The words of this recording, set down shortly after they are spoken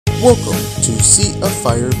Welcome to Sea of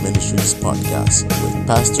Fire Ministries podcast with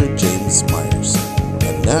Pastor James Meyers.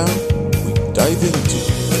 And now we dive into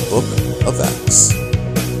the book of Acts.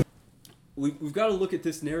 We've got to look at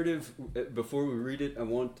this narrative before we read it. I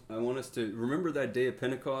want us to remember that day of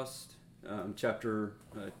Pentecost, chapter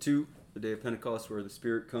 2, the day of Pentecost, where the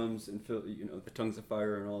Spirit comes and fill, the tongues of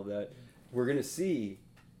fire and all of that. We're going to see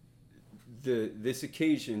this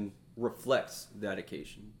occasion reflects that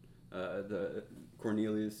occasion. The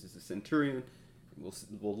Cornelius is a centurion.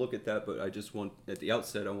 We'll look at that, but I just want, at the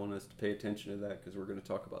outset, I want us to pay attention to that because we're going to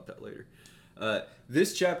talk about that later.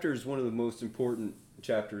 This chapter is one of the most important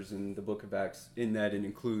chapters in the book of Acts, in that it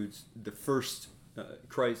includes the first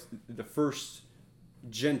the first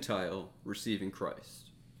Gentile receiving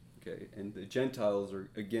Christ. Okay, and the Gentiles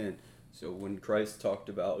are, again, so when Christ talked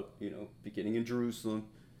about, beginning in Jerusalem,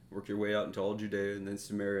 work your way out into all Judea and then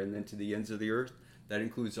Samaria and then to the ends of the earth, that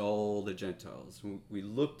includes all the Gentiles. We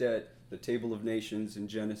looked at the table of nations in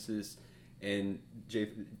Genesis, and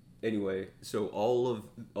anyway, so all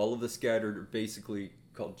of the scattered are basically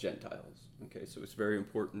called Gentiles. Okay, so it's very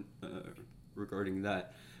important regarding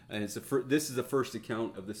that, and this is the first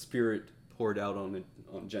account of the Spirit poured out on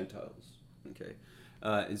Gentiles. Okay,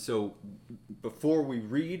 and so before we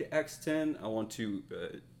read Acts 10, I want to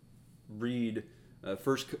read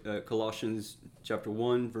first Colossians chapter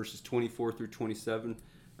 1, verses 24 through 27.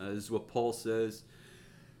 This is what Paul says.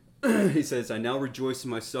 He says, I now rejoice in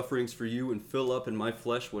my sufferings for you and fill up in my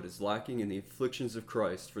flesh what is lacking in the afflictions of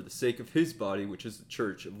Christ for the sake of his body, which is the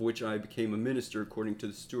church, of which I became a minister according to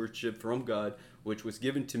the stewardship from God, which was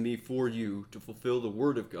given to me for you to fulfill the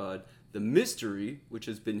word of God, the mystery which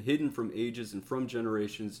has been hidden from ages and from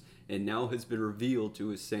generations and now has been revealed to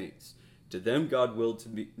his saints. To them God willed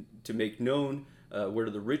to make known what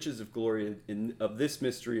are the riches of glory of this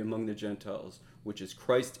mystery among the Gentiles, which is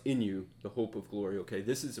Christ in you, the hope of glory. Okay,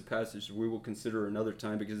 this is a passage we will consider another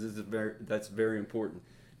time because that's very important.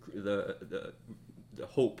 The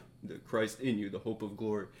hope, the Christ in you, the hope of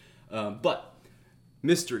glory. But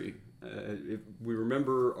mystery. If we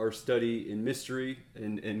remember our study in mystery,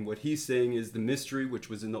 and what he's saying is the mystery which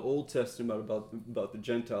was in the Old Testament about the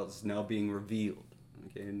Gentiles is now being revealed.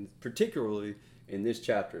 Okay, and particularly in this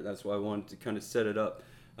chapter. That's why I wanted to kind of set it up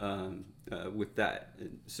with that.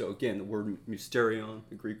 And so again, the word mysterion,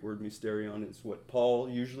 the Greek word mysterion, is what Paul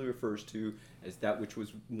usually refers to as that which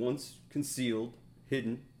was once concealed,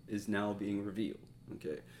 hidden, is now being revealed.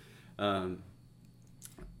 Okay. Yeah,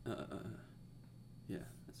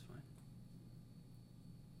 that's fine.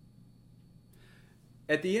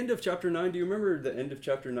 At the end of chapter 9, do you remember the end of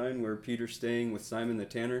chapter 9 where Peter's staying with Simon the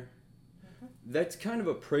tanner? That's kind of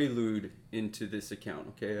a prelude into this account,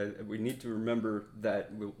 okay? We need to remember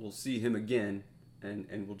that we'll see him again,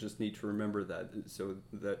 and we'll just need to remember that. So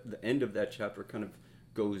that the end of that chapter kind of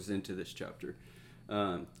goes into this chapter.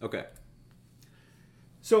 Okay.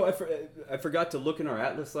 So I forgot to look in our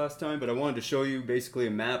atlas last time, but I wanted to show you basically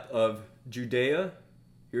a map of Judea.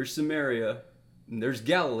 Here's Samaria. And there's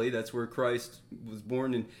Galilee. That's where Christ was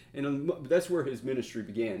born, and that's where his ministry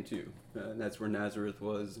began too. And that's where Nazareth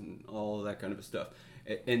was, and all of that kind of stuff.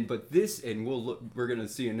 We're going to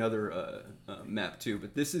see another map too.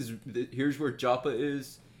 But here's where Joppa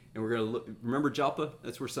is, and we're going to look. Remember Joppa?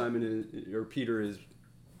 That's where Simon is, or Peter is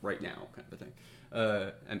right now, kind of a thing.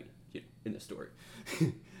 In the story.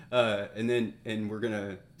 and we're going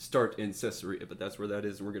to start in Caesarea, but that's where that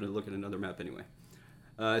is, and we're going to look at another map anyway.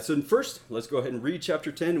 So first, let's go ahead and read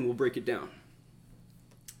chapter 10, and we'll break it down.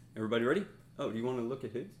 Everybody ready? Oh, do you want to look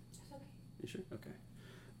at his? That's okay. You sure? Okay.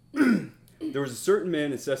 There was a certain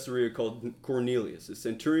man in Caesarea called Cornelius, a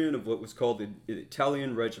centurion of what was called the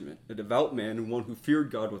Italian regiment, a devout man and one who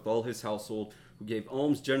feared God with all his household, who gave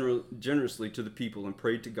alms generously to the people and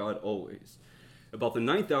prayed to God always. About the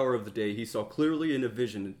 9th hour of the day, he saw clearly in a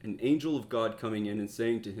vision an angel of God coming in and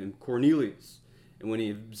saying to him, Cornelius. And when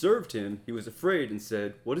he observed him, he was afraid and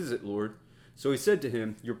said, What is it, Lord? So he said to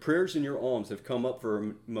him, Your prayers and your alms have come up for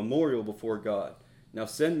a memorial before God. Now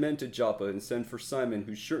send men to Joppa and send for Simon,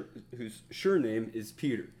 whose sure name is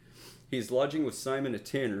Peter. He is lodging with Simon a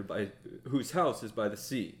tanner, whose house is by the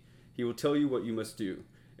sea. He will tell you what you must do.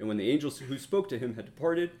 And when the angels who spoke to him had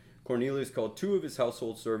departed, Cornelius called 2 of his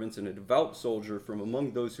household servants and a devout soldier from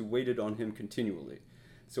among those who waited on him continually.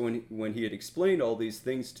 So when he had explained all these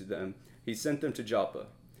things to them, he sent them to Joppa.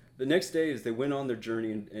 The next day, as they went on their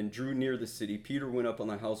journey and drew near the city, Peter went up on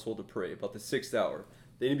the household to pray, about the 6th hour.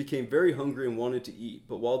 Then he became very hungry and wanted to eat,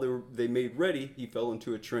 but while they made ready, he fell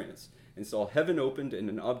into a trance, and saw heaven opened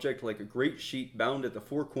and an object like a great sheet bound at the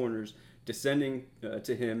 4 corners descending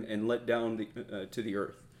to him and let down to the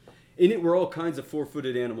earth. In it were all kinds of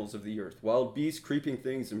four-footed animals of the earth, wild beasts, creeping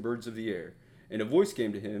things, and birds of the air. And a voice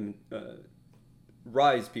came to him,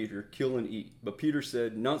 Rise, Peter, kill and eat. But Peter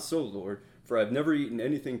said, Not so, Lord, for I have never eaten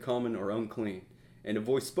anything common or unclean. And a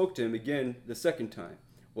voice spoke to him again the second time,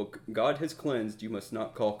 What God has cleansed, you must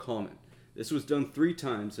not call common. This was done 3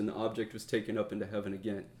 times, and the object was taken up into heaven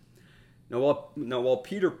again. Now while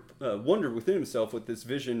Peter wondered within himself what this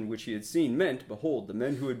vision which he had seen meant, behold, the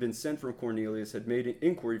men who had been sent from Cornelius had made an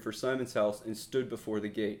inquiry for Simon's house and stood before the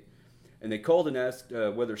gate. And they called and asked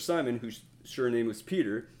whether Simon, whose surname was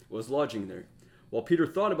Peter, was lodging there. While Peter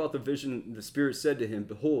thought about the vision, the Spirit said to him,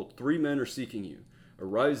 Behold, 3 men are seeking you.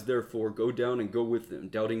 Arise, therefore, go down and go with them,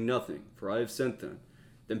 doubting nothing, for I have sent them.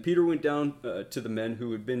 Then Peter went down to the men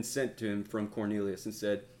who had been sent to him from Cornelius and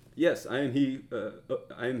said, Yes, I am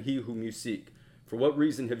he whom you seek. For what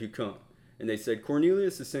reason have you come? And they said,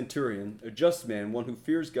 Cornelius, a centurion, a just man, one who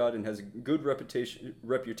fears God and has a good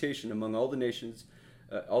reputation among all the nation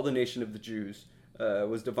of the Jews,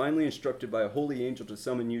 was divinely instructed by a holy angel to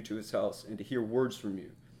summon you to his house and to hear words from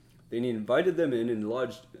you. Then he invited them in and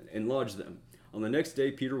lodged them. On the next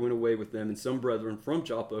day, Peter went away with them, and some brethren from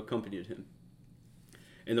Joppa accompanied him.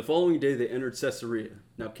 And the following day they entered Caesarea.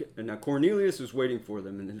 Now Cornelius was waiting for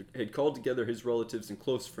them, and had called together his relatives and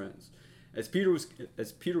close friends. As Peter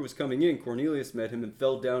was coming in, Cornelius met him and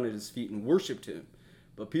fell down at his feet and worshipped him.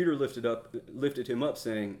 But Peter lifted him up,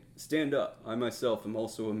 saying, Stand up, I myself am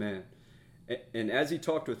also a man. And as he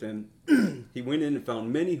talked with him, he went in and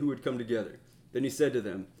found many who had come together. Then he said to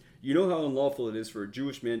them, You know how unlawful it is for a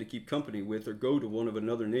Jewish man to keep company with or go to one of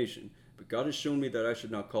another nation. But God has shown me that I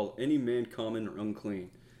should not call any man common or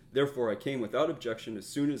unclean. Therefore I came without objection as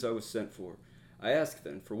soon as I was sent for. I asked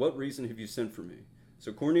then, For what reason have you sent for me?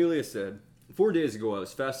 So Cornelius said, 4 days ago I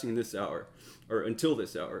was fasting until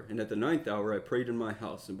this hour, and at the 9th hour I prayed in my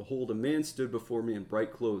house, and behold, a man stood before me in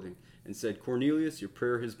bright clothing, and said, Cornelius, your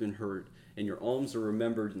prayer has been heard, and your alms are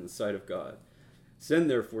remembered in the sight of God. Send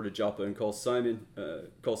therefore to Joppa and call Simon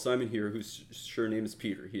here, whose surname is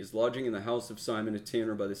Peter. He is lodging in the house of Simon, a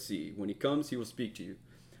tanner by the sea. When he comes, he will speak to you.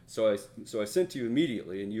 So I sent to you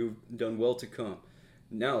immediately, and you have done well to come.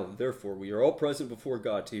 Now, therefore, we are all present before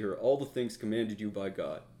God to hear all the things commanded you by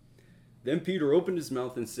God. Then Peter opened his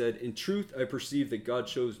mouth and said, In truth, I perceive that God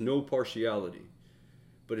shows no partiality.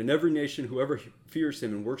 But in every nation, whoever fears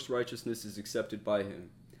him and works righteousness is accepted by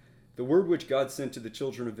him. The word which God sent to the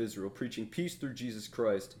children of Israel, preaching peace through Jesus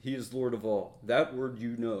Christ, he is Lord of all. That word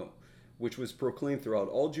you know, which was proclaimed throughout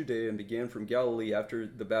all Judea and began from Galilee after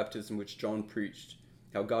the baptism which John preached.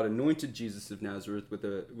 How God anointed Jesus of Nazareth with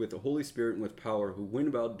the Holy Spirit and with power, who went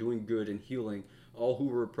about doing good and healing all who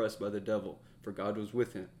were oppressed by the devil, for God was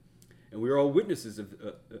with him. And we are witnesses of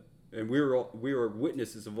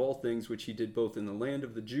all things which he did both in the land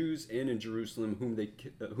of the Jews and in Jerusalem,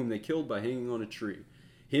 whom they killed by hanging on a tree.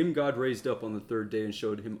 Him God raised up on the 3rd day and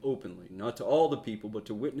showed him openly, not to all the people, but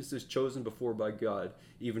to witnesses chosen before by God,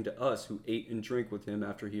 even to us who ate and drank with him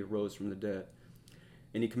after he arose from the dead.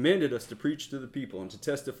 And he commanded us to preach to the people and to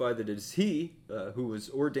testify that it is he who was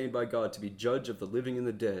ordained by God to be judge of the living and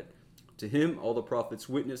the dead. To him all the prophets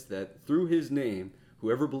witness that through his name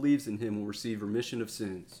whoever believes in him will receive remission of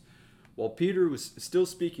sins. While Peter was still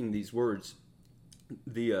speaking these words,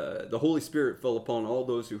 the Holy Spirit fell upon all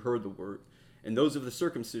those who heard the word. And those of the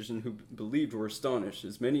circumcision who believed were astonished,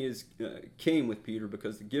 as many as came with Peter,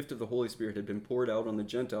 because the gift of the Holy Spirit had been poured out on the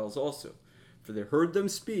Gentiles also. For they heard them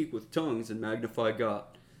speak with tongues and magnify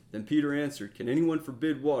God. Then Peter answered, Can anyone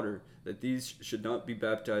forbid water, that these should not be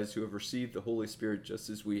baptized who have received the Holy Spirit just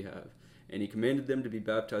as we have? And he commanded them to be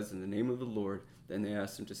baptized in the name of the Lord. Then they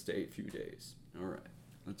asked him to stay a few days. All right,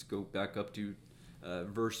 let's go back up to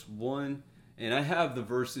verse 1. And I have the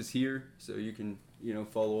verses here, so you can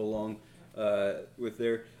follow along with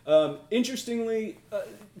there. Interestingly,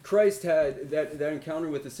 Christ had that encounter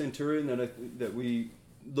with the centurion that we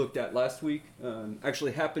looked at last week.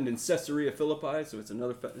 Actually happened in Caesarea Philippi, so it's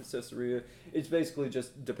another Caesarea. It's basically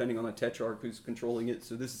just depending on the tetrarch who's controlling it.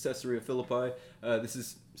 So this is Caesarea Philippi. This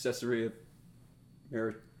is Caesarea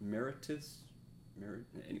Meritus.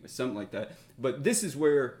 Anyway, something like that. But this is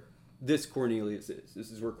where this Cornelius is.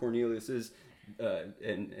 This is where Cornelius is.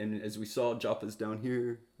 And as we saw, Joppa's down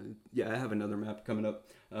here. I have another map coming up.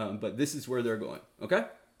 But this is where they're going. Okay?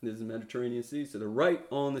 This is the Mediterranean Sea. So they're right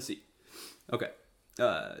on the sea. Okay.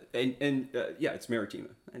 It's Maritima.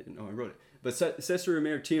 I didn't know I wrote it. But Caesarea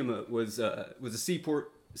Maritima was a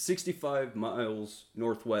seaport 65 miles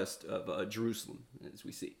northwest of Jerusalem, as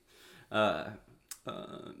we see.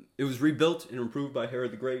 It was rebuilt and improved by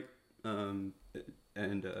Herod the Great,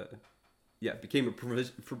 it became a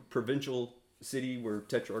provincial city where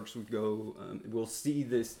tetrarchs would go. We'll see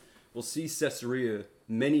this we'll see Caesarea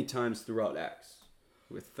many times throughout Acts.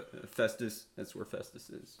 With Festus, that's where Festus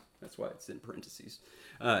is. That's why it's in parentheses.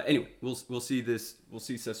 Anyway, we'll see this. We'll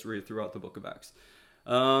see Caesarea throughout the book of Acts.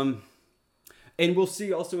 And we'll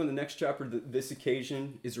see also in the next chapter that this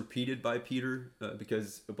occasion is repeated by Peter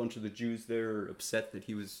because a bunch of the Jews there are upset that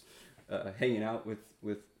he was hanging out with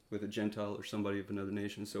a Gentile or somebody of another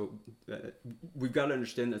nation. So we've got to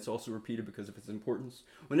understand that's also repeated because of its importance.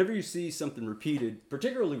 Whenever you see something repeated,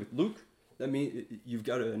 particularly with Luke, that means you've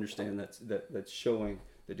got to understand that's showing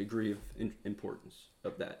the degree of importance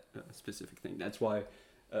of that specific thing. That's why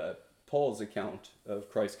Paul's account of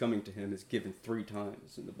Christ coming to him is given 3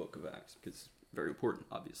 times in the book of Acts, because it's very important,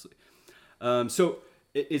 obviously. So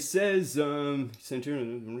it says,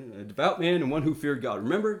 centurion, a devout man and one who feared God.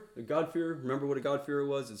 Remember the God-fearer? Remember what a God-fearer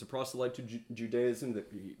was? It's a proselyte to Judaism,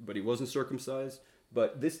 but he wasn't circumcised.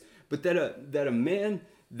 But a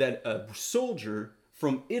soldier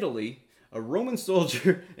from Italy, a Roman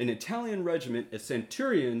soldier, an Italian regiment, a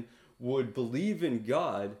centurion, would believe in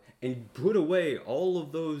God and put away all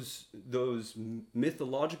of those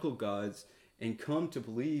mythological gods and come to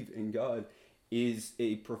believe in God is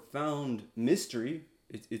a profound mystery.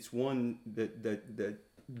 It's one that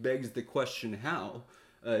begs the question how,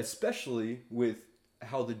 especially with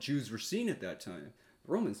how the Jews were seen at that time.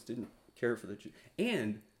 The Romans didn't care for the Jews.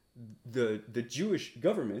 And the Jewish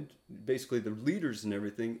government, basically the leaders and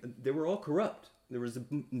everything, they were all corrupt. There was a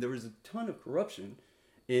ton of corruption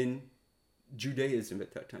in Judaism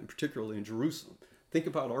at that time, particularly in Jerusalem. Think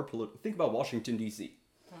about Washington D.C.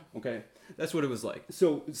 Okay, that's what it was like.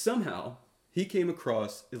 So somehow he came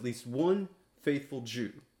across at least one faithful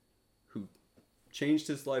Jew who changed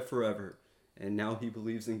his life forever, and now he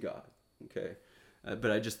believes in God. Okay,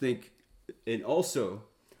 but I just think, and also,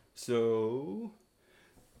 so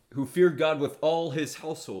who feared God with all his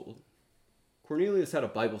household. Cornelius had a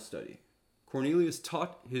Bible study. Cornelius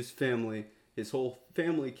taught his family. His whole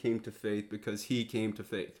family came to faith because he came to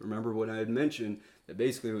faith. Remember when I had mentioned that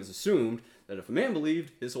basically it was assumed that if a man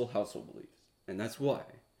believed, his whole household believes. And that's why.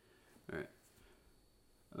 All right.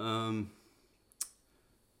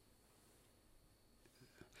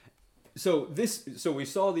 So we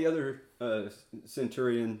saw the other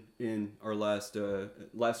centurion in our last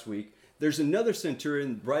week. There's another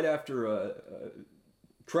centurion right after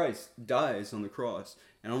Christ dies on the cross.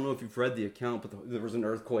 And I don't know if you've read the account, but there was an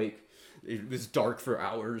earthquake. It was dark for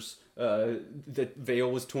hours. The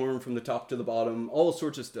veil was torn from the top to the bottom. All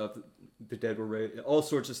sorts of stuff. The dead were raised. All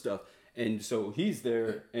sorts of stuff. And so he's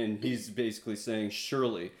there, and he's basically saying,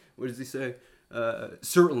 surely. What does he say?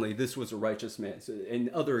 Certainly, this was a righteous man. So, and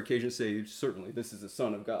other occasions say, certainly, this is the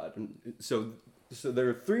Son of God. And so there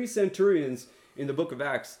are 3 centurions in the book of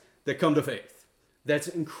Acts that come to faith. That's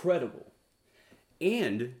incredible.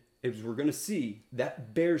 And, as we're going to see,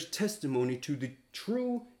 that bears testimony to the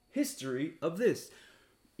true history of this.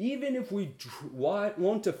 Even if we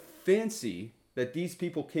want to fancy that these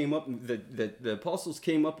people came up, that the apostles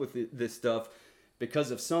came up with this stuff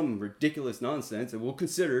because of some ridiculous nonsense, and we'll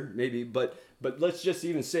consider maybe, but let's just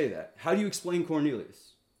even say that. How do you explain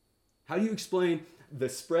Cornelius? How do you explain the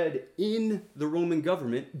spread in the Roman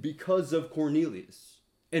government because of Cornelius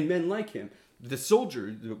and men like him? The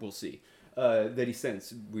soldier that we'll see that he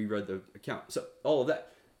sends. We read the account. So all of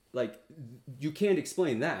that, like, you can't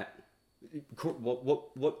explain that.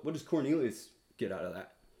 What does Cornelius get out of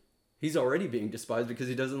that? He's already being despised because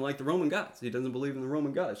he doesn't like the Roman gods. He doesn't believe in the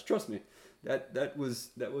Roman gods. Trust me, that was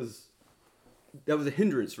a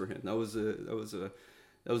hindrance for him. That was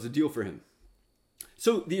a deal for him.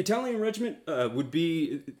 So the Italian regiment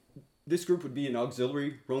this group would be an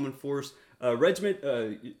auxiliary Roman force. Regiment,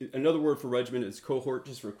 another word for regiment is cohort,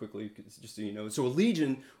 just so you know. So a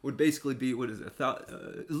legion would basically be, a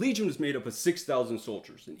legion was made up of 6,000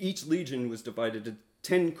 soldiers, and each legion was divided into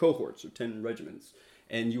 10 cohorts, or 10 regiments.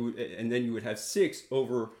 And then you would have 6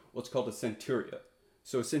 over what's called a centuria.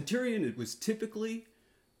 So a centurion was typically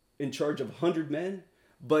in charge of 100 men,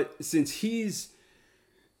 but since he's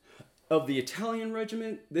of the Italian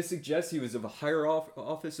regiment, this suggests he was of a higher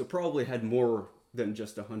office, so probably had more than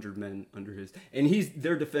just 100 men under his. And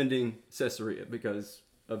they're defending Caesarea because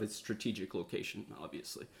of its strategic location,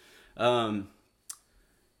 obviously. I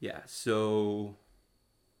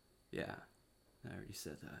already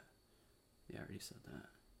said that.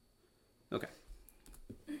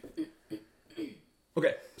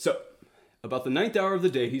 Okay, so about the 9th hour of the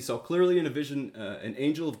day, he saw clearly in a vision an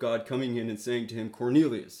angel of God coming in and saying to him,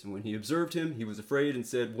 Cornelius. And when he observed him, he was afraid and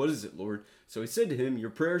said, what is it, Lord? So he said to him, your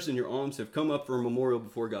prayers and your alms have come up for a memorial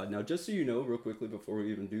before God. Now, just so you know, real quickly before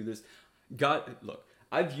we even do this, God, look,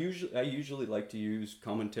 I usually like to use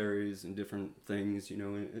commentaries and different things,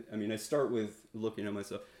 I mean, I start with looking at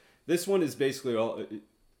myself. This one is basically all,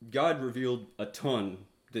 God revealed a ton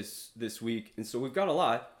this week, and so we've got a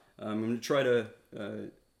lot. I'm going to try to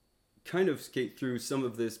kind of skate through some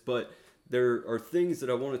of this, but there are things that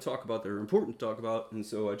I want to talk about that are important to talk about, and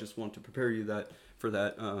so I just want to prepare you for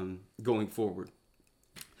that going forward.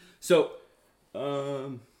 So,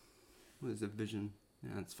 what is a vision?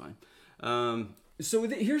 Yeah, that's fine. So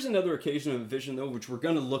here's another occasion of a vision, though, which we're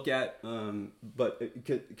going to look at. But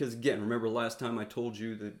because again, remember last time I told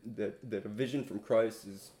you that a vision from Christ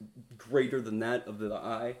is greater than that of the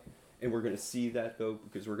eye, and we're going to see that though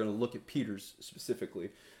because we're going to look at Peter's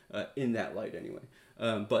specifically in that light anyway.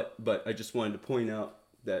 But I just wanted to point out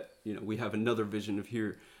that we have another vision of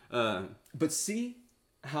here. But see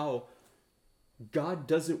how God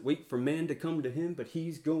doesn't wait for man to come to him, but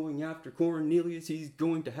he's going after Cornelius. He's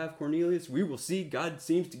going to have Cornelius. We will see God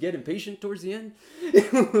seems to get impatient towards the end.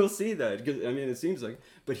 We'll see that. Because, it seems like,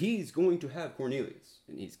 but he's going to have Cornelius,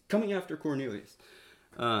 and he's coming after Cornelius.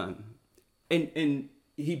 And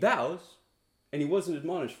he bows, and he wasn't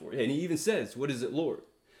admonished for it. And he even says, "What is it, Lord?"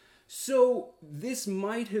 So this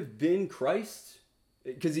might have been Christ,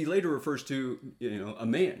 because he later refers to a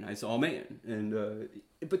man. I saw a man, and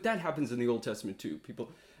but that happens in the Old Testament too.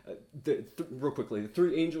 People, real quickly, the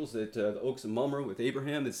three angels at the Oaks of Mamre with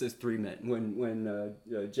Abraham. It says three men. When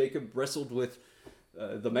Jacob wrestled with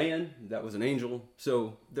the man, that was an angel.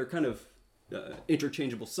 So they're kind of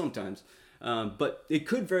interchangeable sometimes. But it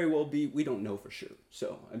could very well be. We don't know for sure.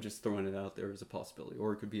 So I'm just throwing it out there as a possibility,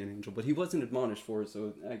 or it could be an angel. But he wasn't admonished for it,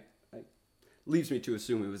 so I leaves me to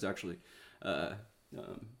assume it was actually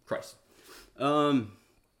Christ.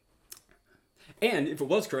 And if it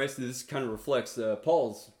was Christ, this kind of reflects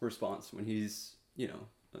Paul's response when he's,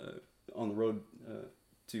 on the road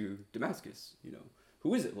to Damascus.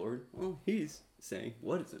 Who is it, Lord? Well, he's saying,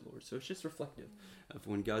 "What is it, Lord?" So it's just reflective of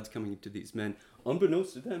when God's coming to these men,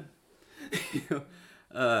 unbeknownst to them.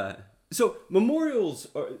 So memorials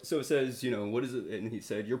so it says, what is it? And he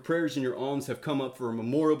said, "Your prayers and your alms have come up for a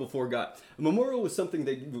memorial before God." A memorial was something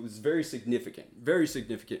that was very significant, very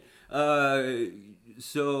significant. Real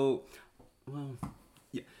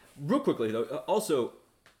quickly though, also,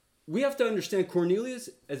 we have to understand Cornelius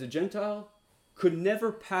as a Gentile could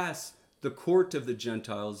never pass the court of the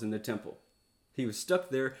Gentiles in the temple. He was stuck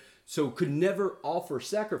there, so could never offer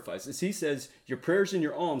sacrifices. He says, "Your prayers and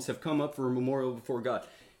your alms have come up for a memorial before God."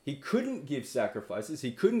 He couldn't give sacrifices.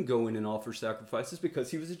 He couldn't go in and offer sacrifices because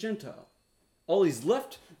he was a Gentile. All he's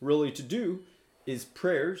left really to do is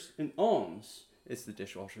prayers and alms. It's the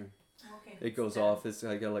dishwasher. Okay. It goes off.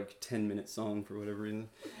 I got like a 10-minute song for whatever reason.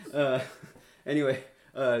 Anyway,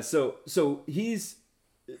 so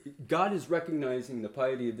God is recognizing the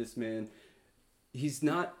piety of this man. He's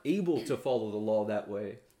not able to follow the law that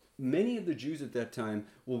way. Many of the Jews at that time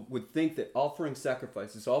would think that offering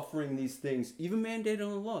sacrifices, offering these things, even mandated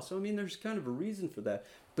on the law. So there's kind of a reason for that.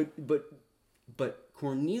 But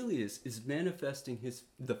Cornelius is manifesting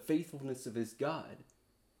the faithfulness of his God.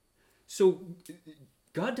 So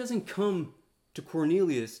God doesn't come to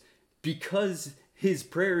Cornelius because his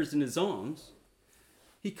prayers and his alms.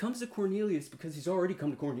 He comes to Cornelius because he's already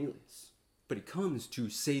come to Cornelius. But he comes to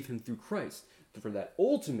save him through Christ for that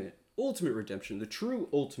ultimate redemption, the true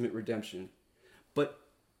ultimate redemption. But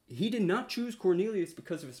he did not choose Cornelius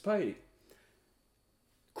because of his piety.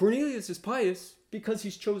 Cornelius is pious because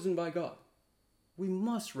he's chosen by God. We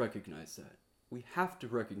must recognize that. We have to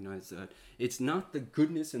recognize that. It's not the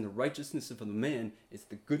goodness and the righteousness of the man. It's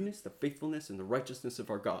the goodness, the faithfulness, and the righteousness of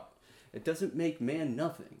our God. It doesn't make man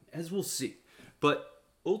nothing, as we'll see. But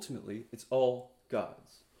ultimately, it's all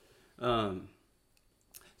God's.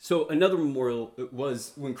 So another memorial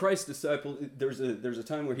was when Christ's disciple, there's a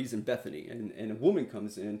time where he's in Bethany, and a woman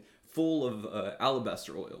comes in full of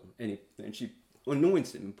alabaster oil, and she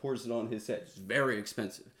anoints him and pours it on his head. It's very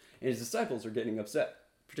expensive. And his disciples are getting upset,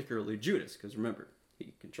 particularly Judas, because remember,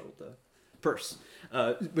 he controlled the purse.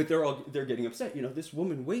 But they're getting upset. This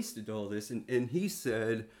woman wasted all this, and he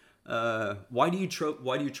said, why do you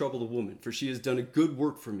trouble the woman? For she has done a good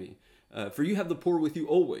work for me. For you have the poor with you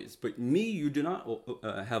always, but me you do not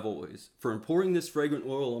have always. For in pouring this fragrant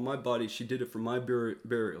oil on my body, she did it for my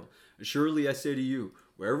burial. Assuredly I say to you,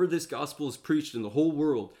 wherever this gospel is preached in the whole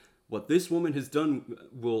world, what this woman has done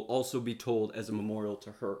will also be told as a memorial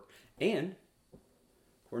to her. And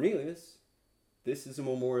Cornelius, this is a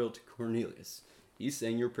memorial to Cornelius. He's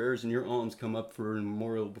saying your prayers and your alms come up for a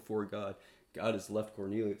memorial before God. God has left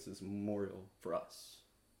Cornelius as a memorial for us.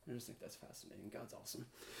 I just think that's fascinating. God's awesome.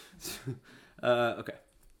 Okay.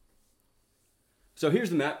 So here's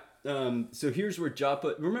the map. So here's where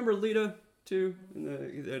Joppa. Remember Lydda too,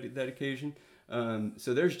 that occasion.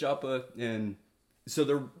 So there's Joppa, and so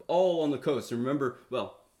they're all on the coast. And remember,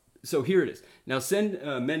 well, so here it is. Now send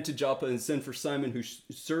men to Joppa and send for Simon, whose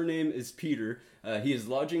surname is Peter. He is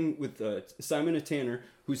lodging with Simon a tanner,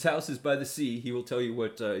 whose house is by the sea. He will tell you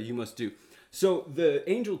what you must do. So the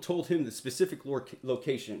angel told him the specific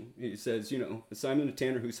location. He says, Simon a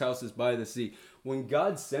tanner, whose house is by the sea. When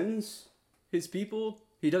God sends his people,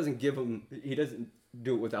 he doesn't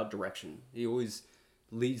do it without direction. He always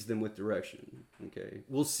leads them with direction. Okay,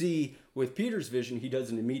 we'll see with Peter's vision, he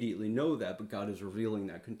doesn't immediately know that, but God is revealing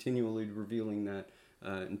that, continually revealing that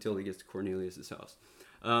until he gets to Cornelius' house.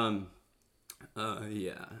 If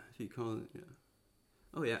you call it, yeah.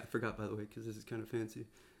 Oh yeah, I forgot, by the way, because this is kind of fancy.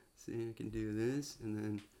 See, I can do this, and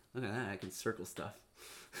then look at that, I can circle stuff.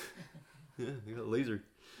 Yeah, I got a laser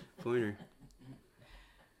pointer.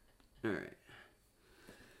 All right.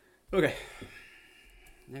 Okay.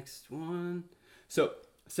 Next one. So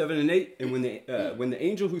 7 and 8, and when the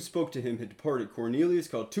angel who spoke to him had departed, Cornelius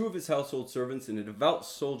called 2 of his household servants and a devout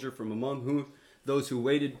soldier from among whom those who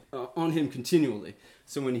waited on him continually.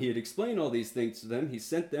 So when he had explained all these things to them, he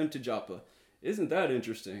sent them to Joppa. Isn't that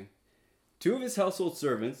interesting? 2 of his household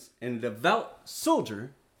servants and a devout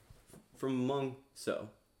soldier from among. So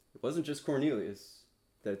it wasn't just Cornelius.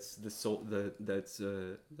 That's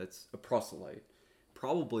a proselyte.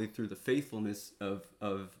 Probably through the faithfulness of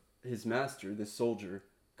his master, this soldier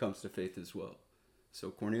comes to faith as well. So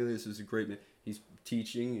Cornelius is a great man. He's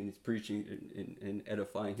teaching and he's preaching and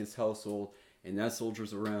edifying his household, and that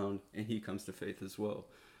soldier's around, and he comes to faith as well.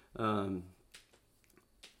 And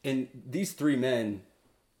these 3 men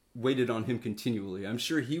waited on him continually. I'm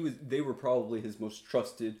sure they were probably his most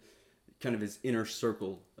trusted, kind of his inner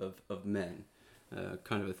circle of men,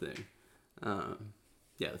 kind of a thing.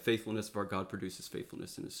 The faithfulness of our God produces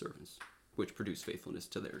faithfulness in his servants, which produce faithfulness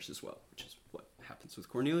to theirs as well, which is what happens with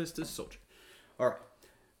Cornelius, this soldier. All right,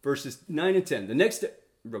 verses 9 and 10. The next day,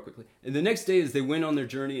 real quickly, and the next day as they went on their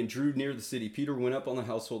journey and drew near the city, Peter went up on the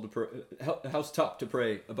housetop to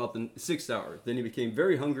pray about the 6th hour. Then he became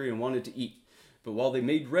very hungry and wanted to eat. But while they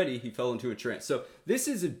made ready, he fell into a trance. So this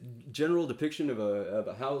is a general depiction of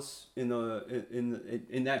a house in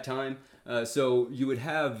that time. So you would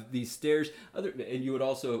have these stairs, and you would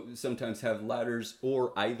also sometimes have ladders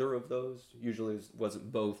or either of those. Usually it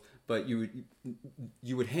wasn't both, but you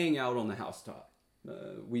would hang out on the housetop.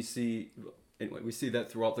 We see that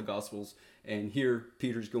throughout the Gospels, and here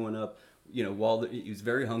Peter's going up. While he was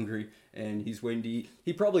very hungry and he's waiting to eat.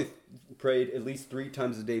 He probably prayed at least 3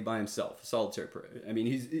 times a day by himself, solitary prayer. I mean,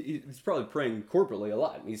 he's probably praying corporately a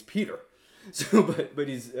lot. I mean, he's Peter. So, but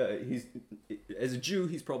he's as a Jew,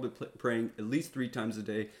 he's probably praying at least 3 times a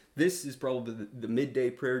day. This is probably the midday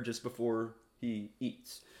prayer just before he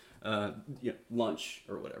eats, lunch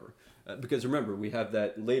or whatever. Because remember, we have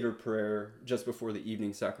that later prayer just before the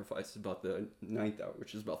evening sacrifice, about the 9th hour,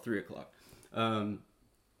 which is about 3 o'clock. But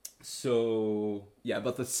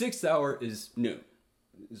the 6th hour is noon.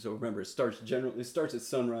 So remember, it starts at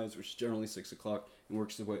sunrise, which is generally 6 o'clock, and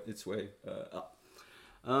works its way up.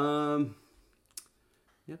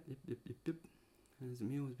 As the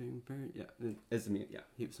meal was being prepared,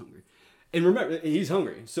 he was hungry. And remember, he's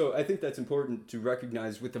hungry. So I think that's important to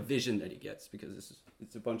recognize with the vision that he gets, because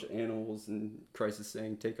it's a bunch of animals, and Christ is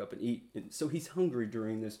saying, take up and eat. And so he's hungry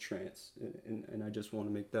during this trance. And I just want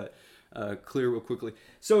to make that clear real quickly.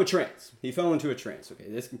 So a trance. He fell into a trance. Okay,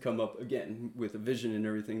 this can come up again with a vision and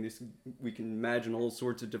everything. We can imagine all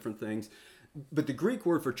sorts of different things. But the Greek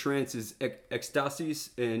word for trance is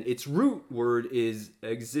ekstasis, and its root word is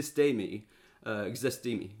existemi,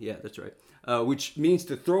 yeah, that's right, which means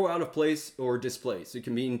to throw out of place or displace. It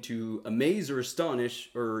can mean to amaze or astonish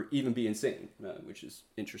or even be insane, which is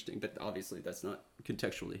interesting, but obviously that's not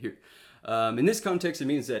contextually here. In this context, it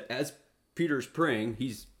means that as Peter's praying,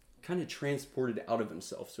 he's kind of transported out of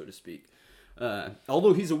himself, so to speak.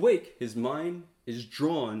 Although he's awake, his mind is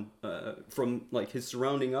drawn from his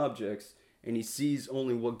surrounding objects, and he sees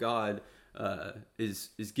only what God is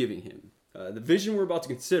giving him. The vision we're about to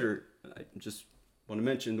consider, I just want to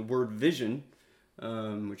mention the word vision,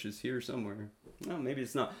 which is here somewhere. Well, maybe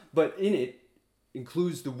it's not. But in it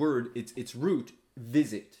includes the word, its root,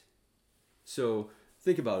 visit. So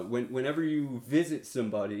think about it. Whenever you visit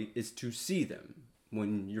somebody, it's to see them.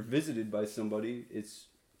 When you're visited by somebody, it's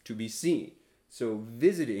to be seen. So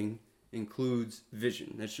visiting includes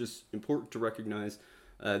vision. That's just important to recognize.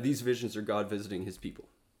 These visions are God visiting his people.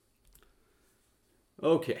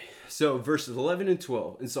 Okay, so verses 11 and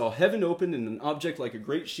 12. And saw heaven opened, and an object like a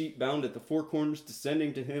great sheet bound at the 4 corners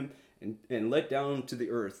descending to him, and let down to the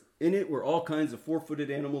earth. In it were all kinds of four-footed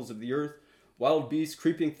animals of the earth, wild beasts,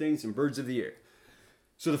 creeping things, and birds of the air.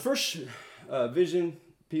 So the first vision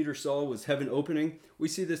Peter saw was heaven opening. We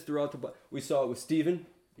see this throughout the Bible. We saw it with Stephen,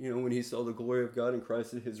 when he saw the glory of God and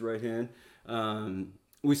Christ at his right hand.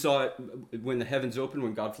 We saw it when the heavens opened,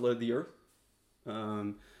 when God flooded the earth.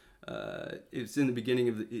 It's in the beginning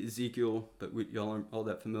of Ezekiel, but y'all aren't all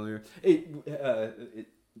that familiar. It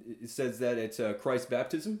says that it's Christ's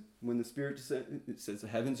baptism when the Spirit descended. It says the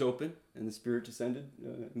heavens opened and the Spirit descended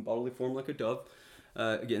in bodily form like a dove.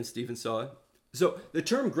 Again, Stephen saw it. So the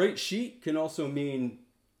term great sheet can also mean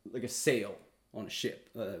like a sail on a ship,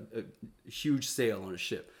 a huge sail on a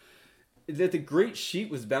ship. That the great sheet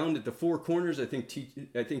was bound at the four corners, I think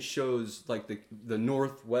shows like the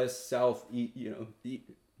north, west, south,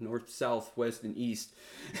 north, south, west, and east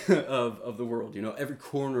of the world. Every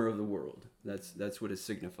corner of the world. That's what it's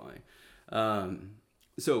signifying.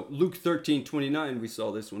 So Luke 13:29, we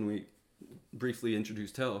saw this when we briefly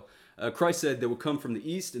introduced hell. Christ said, "They will come from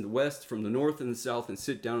the east and the west, from the north and the south, and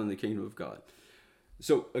sit down in the kingdom of God."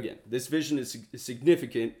 So again, this vision is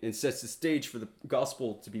significant and sets the stage for the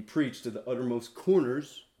gospel to be preached to the uttermost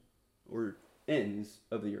corners or ends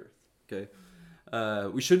of the earth. Okay,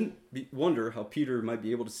 we shouldn't wonder how Peter might be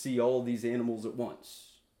able to see all these animals at once.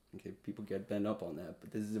 Okay, people get bent up on that, but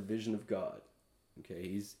this is a vision of God. Okay,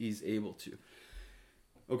 he's able to.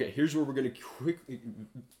 Okay, here's where we're going to quickly,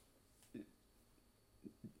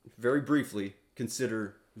 very briefly,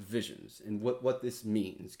 consider visions and what this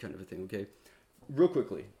means, kind of a thing. Okay. Real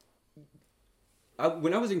quickly,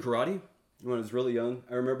 when I was in karate, when I was really young,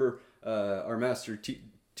 I remember our master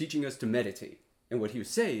teaching us to meditate. And what he would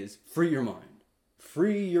say is, free your mind.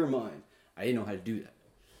 Free your mind. I didn't know how to do that.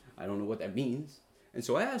 I don't know what that means. And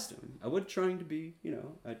so I asked him. I was trying to be,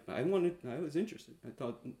 I was interested. I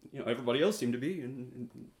thought, everybody else seemed to be, and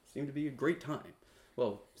seemed to be a great time.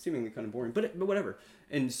 Well, seemingly kind of boring, but whatever.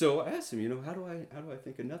 And so I asked him, how do I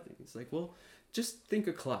think of nothing? It's like, well, just think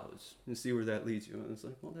of clouds and see where that leads you. And it's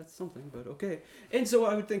like, well, that's something, but okay. And so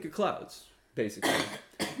I would think of clouds, basically.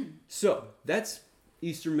 So that's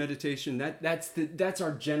Eastern meditation. That's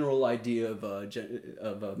our general idea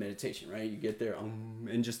of meditation, right? You get there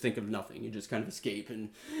and just think of nothing. You just kind of escape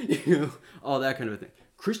and all that kind of a thing.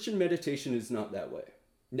 Christian meditation is not that way.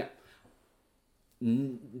 Now,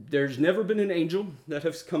 there's never been an angel that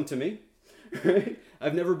has come to me. Right?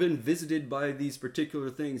 I've never been visited by these particular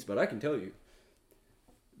things, but I can tell you,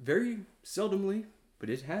 very seldomly, but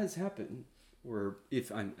it has happened, where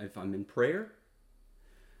if I'm in prayer,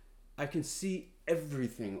 I can see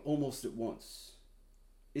everything almost at once.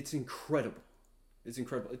 It's incredible. It's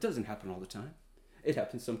incredible. It doesn't happen all the time. It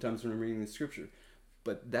happens sometimes when I'm reading the scripture.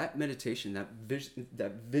 But that meditation,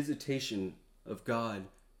 that visitation of God,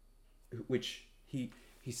 which He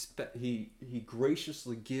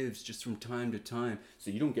graciously gives just from time to time, so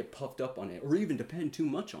you don't get puffed up on it or even depend too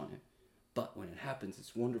much on it. But when it happens,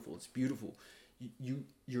 it's wonderful. It's beautiful.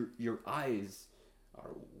 Your eyes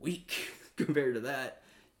are weak compared to that.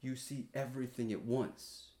 You see everything at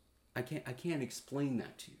once. I can't explain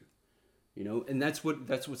that to you. And that's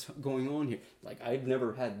what's going on here. Like, I've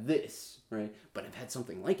never had this, right? But I've had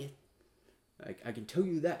something like it. I can tell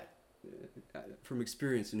you that from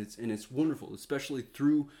experience, and it's wonderful, especially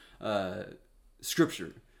through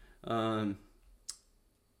scripture.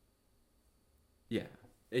 Yeah,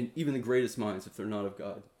 and even the greatest minds, if they're not of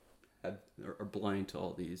God, are blind to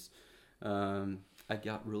all these. I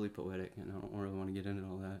got really poetic, and I don't really want to get into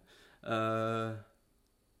all that.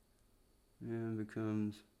 Man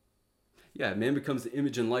becomes the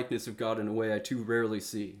image and likeness of God in a way I too rarely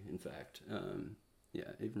see, in fact.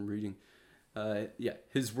 Even reading.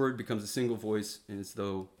 His word becomes a single voice, and it's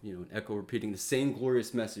though, an echo repeating the same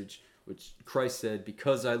glorious message, which Christ said,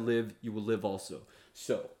 "Because I live, you will live also."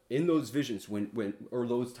 So, in those visions, or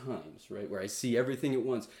those times, right, where I see everything at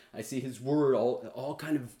once, I see his word all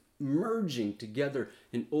kind of merging together,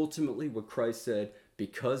 and ultimately what Christ said,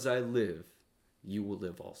 "Because I live, you will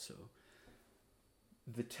live also."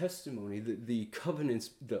 The testimony, the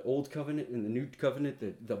covenants, the old covenant and the new covenant,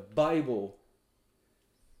 the Bible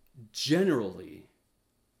generally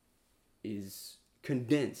is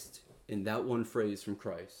condensed in that one phrase from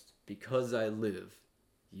Christ: "Because I live,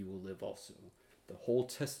 you will live also." The whole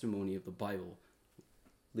testimony of the Bible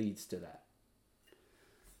leads to that.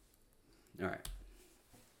 All right.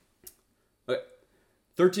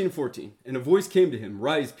 13 and 14. And a voice came to him,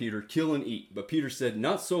 "Rise, Peter, kill and eat." But Peter said,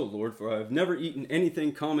 "Not so, Lord, for I have never eaten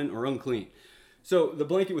anything common or unclean." So the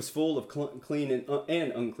blanket was full of clean and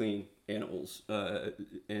unclean animals.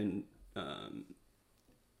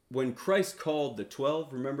 when Christ called the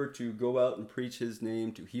 12, remember, to go out and preach his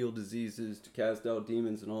name, to heal diseases, to cast out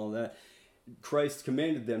demons and all that, Christ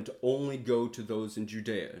commanded them to only go to those in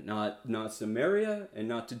Judea, not Samaria and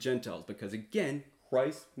not to Gentiles, because again,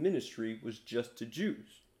 Christ's ministry was just to Jews.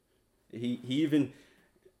 He even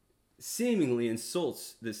seemingly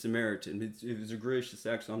insults the Samaritan. It was a gracious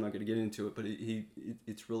act, so I'm not going to get into it, but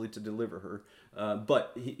it's really to deliver her.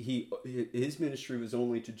 But his ministry was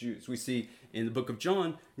only to Jews. We see in the book of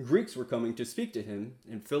John, Greeks were coming to speak to him,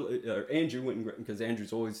 and Andrew went, because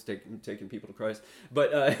Andrew's always taking people to Christ.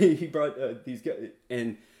 But he brought these guys,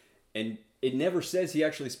 and it never says he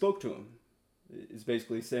actually spoke to him. It's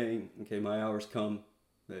basically saying, okay, my hour's come,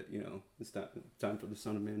 that, it's time for the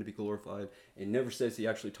Son of Man to be glorified. It never says he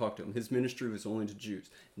actually talked to him. His ministry was only to Jews.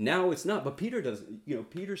 Now it's not, but Peter doesn't.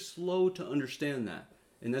 Peter's slow to understand that.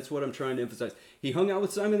 And that's what I'm trying to emphasize. He hung out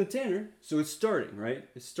with Simon the Tanner, so it's starting, right?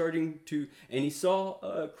 It's starting to, and he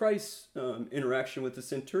saw Christ's interaction with the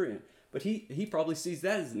centurion. But he probably sees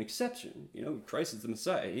that as an exception. Christ is the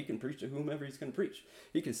Messiah. He can preach to whomever he's going to preach.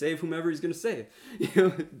 He can save whomever he's going to save.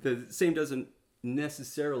 The same doesn't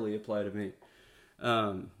necessarily apply to me.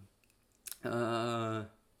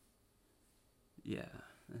 Yeah,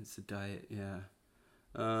 that's the diet. Yeah.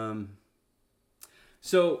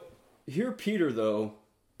 So here Peter, though,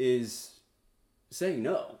 is saying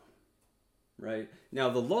no, right? Now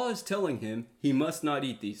the law is telling him he must not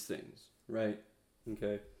eat these things, right?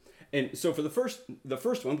 Okay. And so for the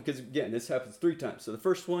first one, because again, this happens 3 times. So the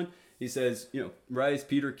first one, he says, rise,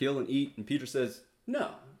 Peter, kill and eat. And Peter says,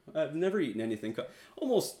 no, I've never eaten anything.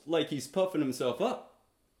 Almost like he's puffing himself up.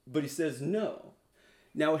 But he says no.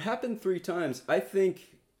 Now it happened 3 times. I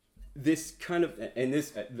think this kind of, and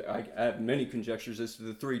this, I have many conjectures as to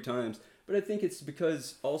the 3 times, but I think it's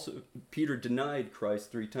because also Peter denied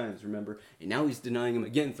Christ 3 times, remember? And now he's denying him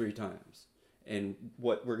again 3 times. And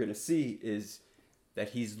what we're going to see is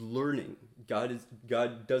that he's learning. God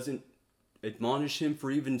doesn't admonish him for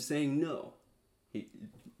even saying no.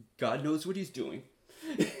 God knows what he's doing.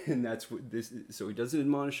 And that's what this is. So he doesn't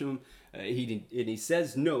admonish him. He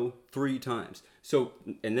says no 3 times. So,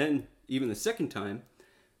 and then even the second time,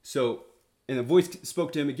 and the voice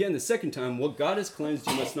spoke to him again the second time, what God has cleansed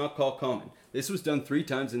you must not call common. This was done 3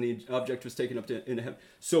 times and the object was taken up into heaven.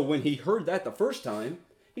 So when he heard that the first time,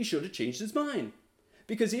 he should have changed his mind.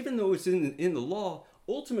 Because even though it's in the law,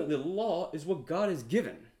 ultimately the law is what God has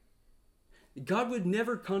given. God would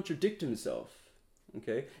never contradict himself.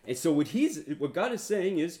 Okay, and so what God is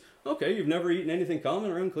saying is, okay, you've never eaten anything common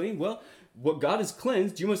or unclean. Well, what God has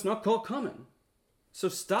cleansed, you must not call common. So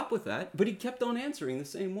stop with that. But he kept on answering the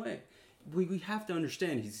same way. We have to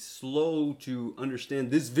understand he's slow to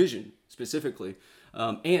understand this vision specifically,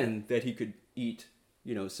 and that he could eat,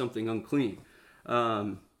 something unclean.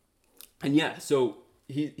 And yeah, so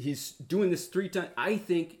he's doing this 3 times. I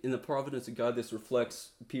think in the providence of God, this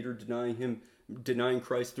reflects Peter denying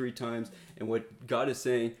Christ 3 times, and what God is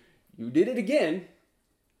saying, you did it again,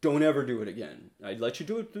 don't ever do it again. I'd let you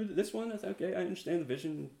do it through this one. That's okay, I understand the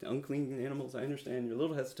vision, unclean animals, I understand you're a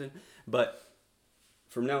little hesitant, but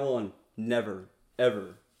from now on, never,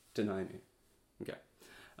 ever deny me. Okay.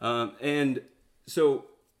 And so,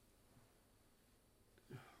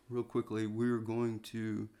 real quickly, we're going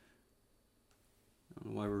to, I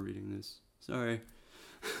don't know why we're reading this, sorry,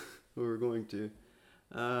 we're going to,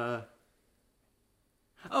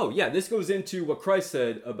 oh, yeah, this goes into what Christ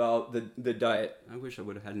said about the diet. I wish I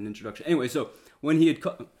would have had an introduction. Anyway, so when he had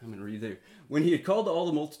I'm going to read there. When he had called all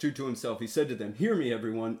the multitude to himself, he said to them, hear me,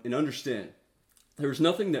 everyone, and understand. There is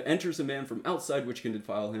nothing that enters a man from outside which can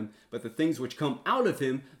defile him, but the things which come out of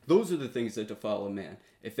him, those are the things that defile a man.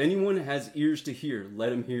 If anyone has ears to hear,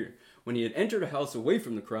 let him hear. When he had entered a house away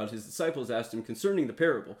from the crowd, his disciples asked him concerning the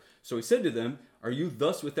parable. So he said to them, are you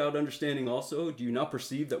thus without understanding also? Do you not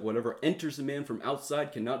perceive that whatever enters a man from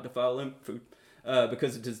outside cannot defile him,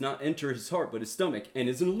 because it does not enter his heart but his stomach, and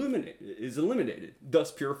is eliminated,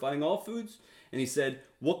 thus purifying all foods? And he said,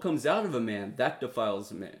 what comes out of a man, that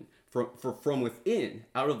defiles a man. For from within,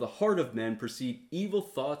 out of the heart of men, proceed evil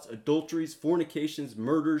thoughts, adulteries, fornications,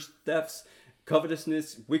 murders, thefts,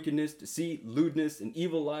 covetousness, wickedness, deceit, lewdness, an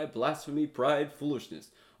evil lie, blasphemy, pride,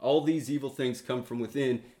 foolishness. All these evil things come from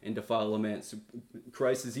within and defile a man. So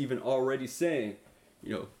Christ is even already saying,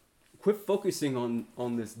 quit focusing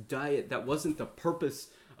on this diet. That wasn't the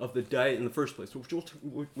purpose of the diet in the first place,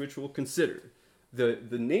 which we'll consider. The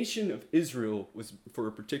nation of Israel was for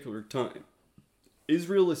a particular time.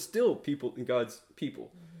 Israel is still God's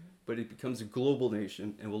people, but it becomes a global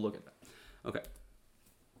nation, and we'll look at that. Okay.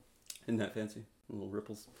 Isn't that fancy? Little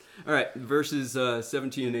ripples. All right, verses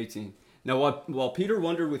 17 and 18. Now, while Peter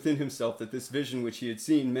wondered within himself that this vision which he had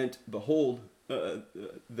seen meant, behold,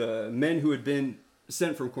 the men who had been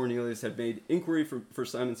sent from Cornelius had made inquiry for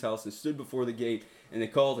Simon's house and stood before the gate, and they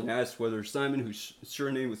called and asked whether Simon, whose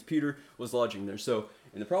surname was Peter, was lodging there. So,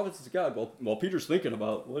 in the providence of God, while Peter's thinking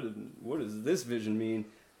about what does this vision mean,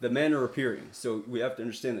 the men are appearing. So we have to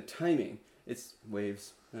understand the timing. It's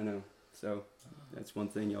waves, I know. So that's one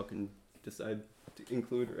thing y'all can decide to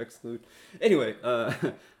include or exclude. Anyway,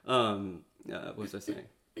 what was I saying?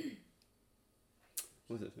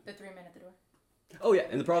 What was I saying? The 3 men at the door. Oh yeah,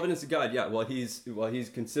 in the providence of God, yeah. While he's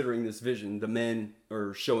considering this vision, the men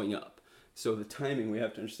are showing up. So the timing, we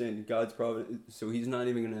have to understand God's providence. So he's not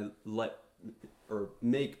even going to let or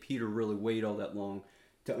make Peter really wait all that long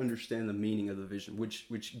to understand the meaning of the vision,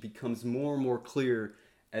 which becomes more and more clear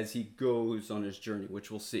as he goes on his journey,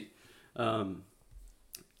 which we'll see. But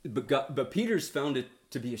Peter's found it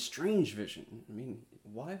to be a strange vision. I mean,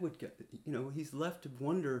 why would God, he's left to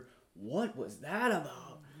wonder, what was that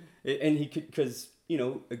about? And he could, because,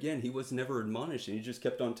 again, he was never admonished, and he just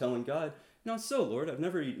kept on telling God, "Not so, Lord, I've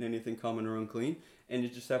never eaten anything common or unclean." And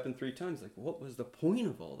it just happened 3 times. Like, what was the point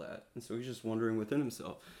of all that? And so he's just wondering within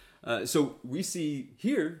himself. So we see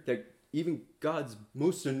here that even God's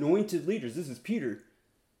most anointed leaders, this is Peter,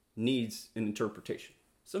 needs an interpretation.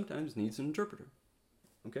 Sometimes needs an interpreter.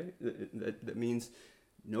 Okay? That means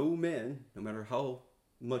no man, no matter how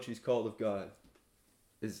much he's called of God,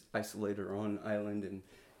 is isolated or on an island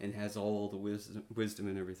and has all the wisdom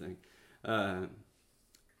and everything.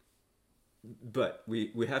 But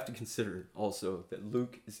we have to consider also that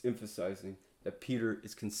Luke is emphasizing that Peter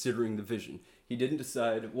is considering the vision. He didn't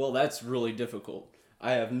decide, well, that's really difficult.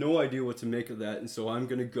 I have no idea what to make of that, and so I'm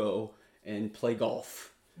going to go and play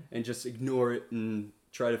golf and just ignore it and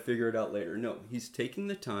try to figure it out later. No, he's taking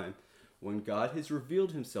the time. When God has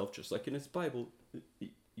revealed himself, just like in his Bible,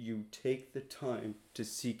 you take the time to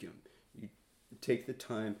seek him. You take the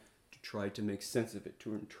time to try to make sense of it,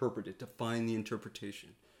 to interpret it, to find the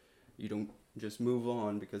interpretation. You don't just move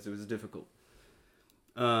on because it was difficult.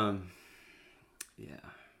 Yeah.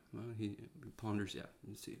 Well, he ponders. Yeah.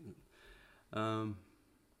 Let's see. I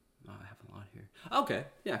have a lot here. Okay.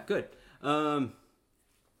 Yeah. Good.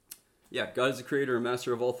 Yeah. God is the creator and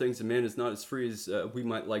master of all things, and man is not as free as we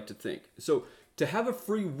might like to think. So to have a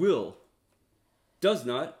free will does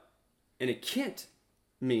not, and it can't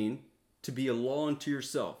mean to be a law unto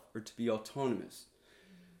yourself or to be autonomous.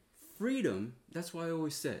 Freedom, that's why I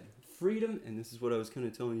always said, freedom, and this is what I was kind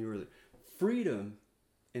of telling you earlier, freedom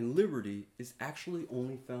and liberty is actually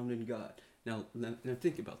only found in God. Now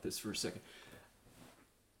think about this for a second.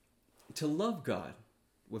 To love God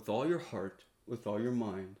with all your heart, with all your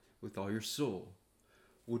mind, with all your soul,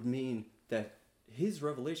 would mean that his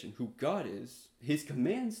revelation, who God is, his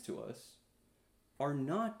commands to us, are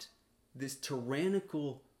not this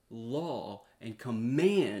tyrannical law and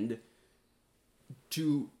command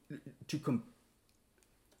to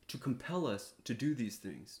compel us to do these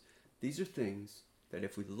things. These are things that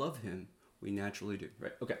if we love him, we naturally do,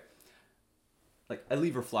 right? Okay. Like, I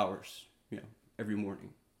leave her flowers, every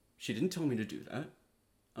morning. She didn't tell me to do that.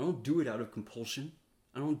 I don't do it out of compulsion.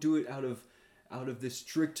 I don't do it out of this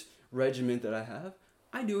strict regiment that I have.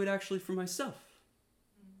 I do it actually for myself.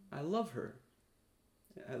 I love her.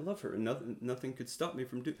 I love her, and nothing could stop me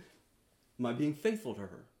from my being faithful to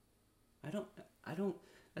her. I don't.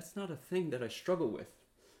 That's not a thing that I struggle with.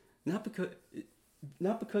 Not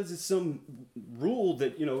because it's some rule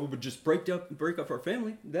that would just break up our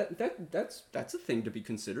family. That's a thing to be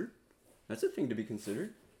considered. That's a thing to be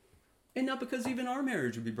considered, and not because even our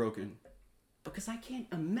marriage would be broken. Because I can't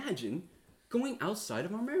imagine going outside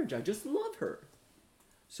of our marriage. I just love her.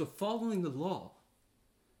 So following the law,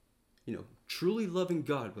 truly loving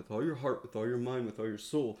God with all your heart, with all your mind, with all your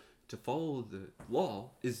soul, to follow the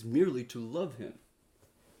law is merely to love him.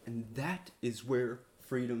 And that is where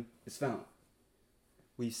freedom is found.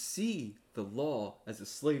 We see the law as a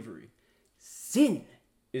slavery. Sin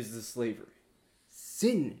is the slavery.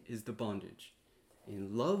 Sin is the bondage.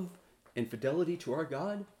 In love and fidelity to our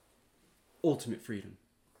God, ultimate freedom.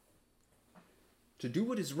 To do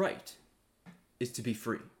what is right is to be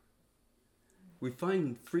free. We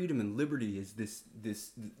find freedom and liberty as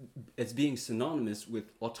as being synonymous with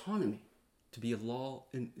autonomy, to be a law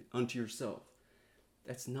unto yourself.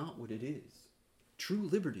 That's not what it is. True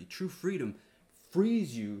liberty, true freedom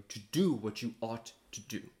frees you to do what you ought to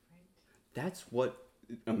do. That's what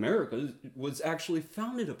America was actually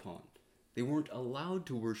founded upon. They weren't allowed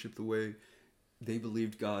to worship the way they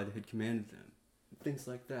believed God had commanded them. Things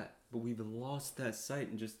like that. But we've lost that sight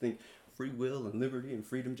and just think free will and liberty and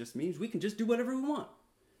freedom just means we can just do whatever we want.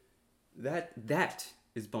 That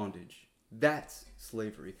is bondage. That's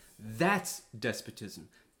slavery. That's despotism.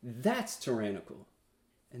 That's tyrannical.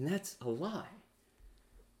 And that's a lie.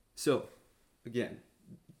 So, again,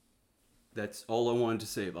 that's all I wanted to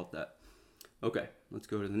say about that. Okay, let's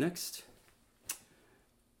go to the next.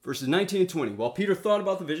 Verses 19 and 20. While Peter thought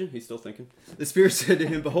about the vision, he's still thinking, the Spirit said to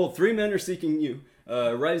him, behold, 3 men are seeking you.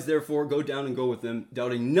 Rise therefore, go down and go with them,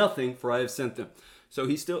 doubting nothing, for I have sent them. So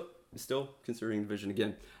he's still considering the vision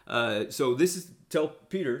again. So this is tell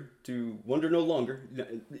Peter to wonder no longer.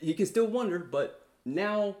 He can still wonder, but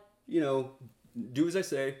now, do as I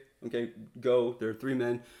say. Okay, go. There are 3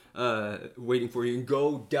 men waiting for you. And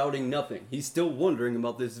go, doubting nothing. He's still wondering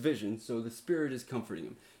about this vision, so the Spirit is comforting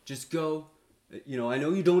him. Just go. I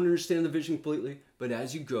know you don't understand the vision completely, but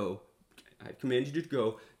as you go, I command you to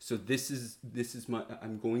go. So this is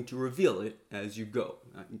I'm going to reveal it as you go.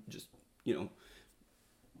 Just,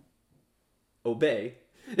 obey,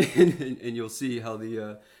 and you'll see how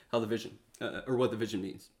the vision or what the vision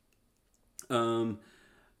means. Again,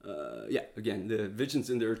 the visions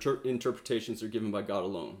and their interpretations are given by God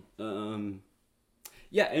alone. And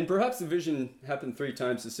perhaps the vision happened 3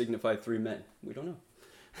 times to signify 3 men. We don't know.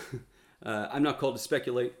 I'm not called to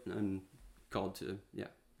speculate. I'm called to,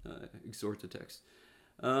 exhort the text.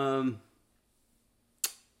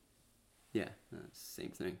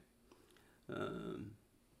 Same thing.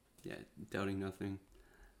 Doubting nothing.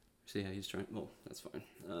 So he's trying. Well, that's fine.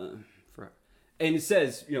 And it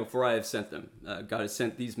says, for I have sent them. God has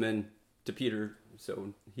sent these men to Peter,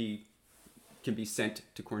 so he can be sent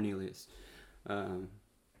to Cornelius.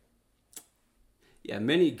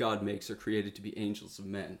 Many God makes are created to be angels of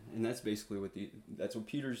men, and that's basically that's what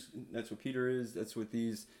Peter is. That's what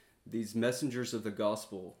these messengers of the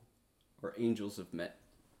gospel are, angels of men.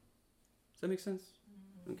 Does that make sense?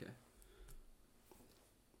 Okay.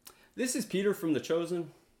 This is Peter from The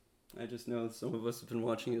Chosen. I just know some of us have been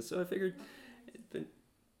watching it, so I figured it'd been.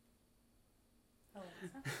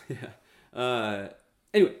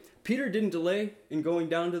 Anyway, Peter didn't delay in going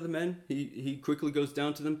down to the men. He quickly goes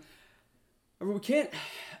down to them.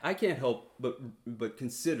 I can't help but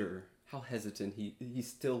consider how hesitant he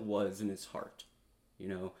still was in his heart.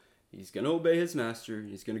 He's going to obey his master.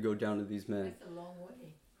 He's going to go down to these men. It's a long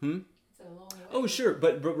way. It's a long way. Oh, sure.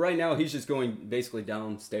 But right now he's just going basically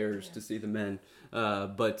downstairs to see the men.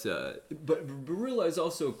 But realize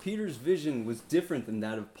also Peter's vision was different than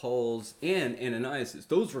that of Paul's and Ananias's.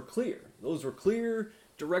 Those were clear. Those were clear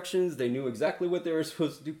directions. They knew exactly what they were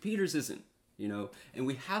supposed to do. Peter's isn't. And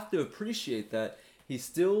we have to appreciate that he's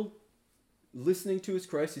still listening to his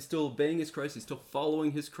Christ, he's still obeying his Christ, he's still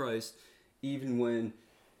following his Christ, even when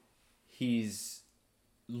he's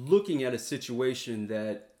looking at a situation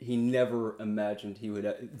that he never imagined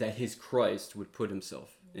that his Christ would put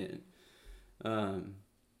himself in. And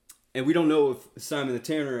we don't know if Simon the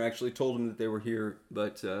Tanner actually told him that they were here,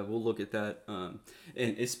 but we'll look at that. And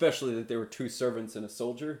especially that there were 2 servants and a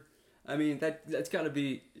soldier. I mean, that's got to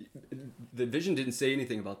be. The vision didn't say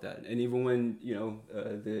anything about that, and even when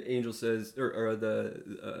the angel says, or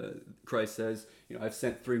the Christ says, I've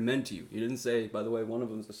sent 3 men to you. He didn't say, by the way, one of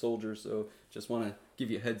them's a soldier, so just want to give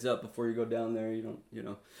you a heads up before you go down there. You don't,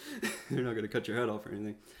 they're not going to cut your head off or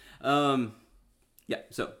anything. So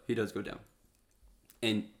he does go down,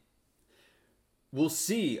 and we'll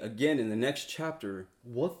see again in the next chapter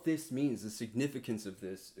what this means, the significance of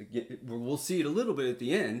this. Again, we'll see it a little bit at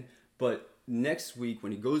the end. But next week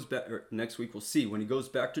when he goes back, or next week we'll see when he goes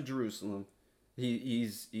back to Jerusalem,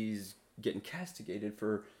 he's getting castigated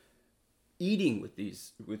for eating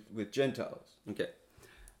with Gentiles. Okay.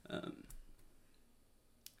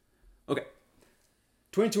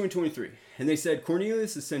 22 and 23. And they said,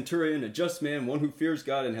 Cornelius, a centurion, a just man, one who fears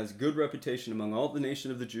God and has a good reputation among all the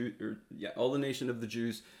nation of the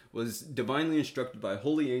Jews, was divinely instructed by a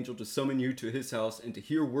holy angel to summon you to his house and to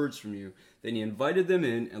hear words from you. Then he invited them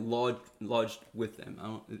in and lodged with them.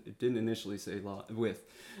 It didn't initially say with.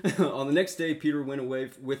 On the next day, Peter went away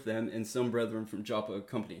with them, and some brethren from Joppa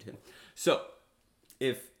accompanied him. So,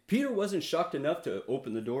 if Peter wasn't shocked enough to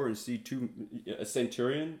open the door and see a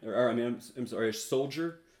centurion, a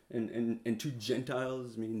soldier, and 2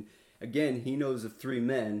 Gentiles. I mean, again, he knows of 3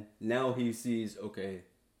 men. Now he sees, okay,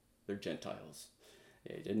 they're Gentiles.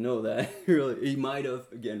 Yeah, he didn't know that. Really, he might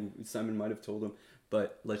have. Again, Simon might have told him,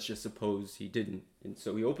 but let's just suppose he didn't. And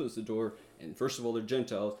so he opens the door, and first of all, they're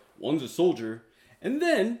Gentiles. One's a soldier, and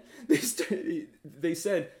then they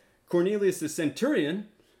said Cornelius the centurion.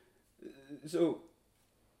 So.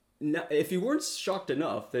 Now, if he weren't shocked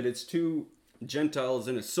enough that it's 2 Gentiles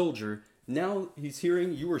and a soldier, now he's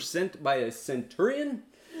hearing you were sent by a centurion?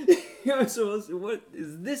 So what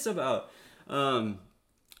is this about?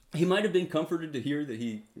 he might have been comforted to hear that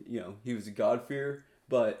he was a God-fearer,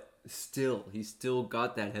 but he still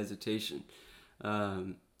got that hesitation.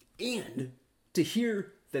 And to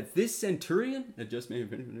hear that this centurion, that just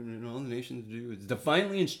made all the nations do, is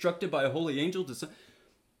divinely instructed by a holy angel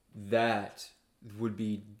that would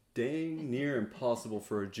be dang near impossible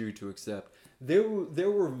for a Jew to accept. There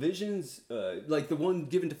were visions like the one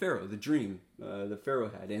given to Pharaoh, the dream that Pharaoh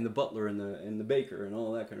had, and the butler and the baker and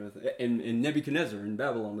all that kind of thing, and Nebuchadnezzar in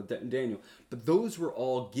Babylon with Daniel. But those were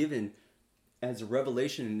all given as a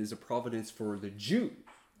revelation and as a providence for the Jews.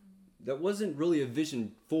 That wasn't really a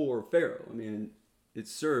vision for Pharaoh. I mean, it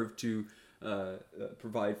served to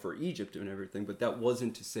provide for Egypt and everything, but that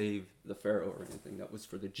wasn't to save the Pharaoh or anything. That was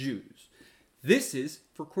for the Jews. This is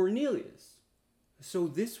for Cornelius. So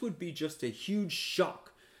this would be just a huge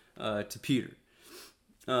shock to Peter.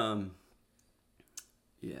 Yeah,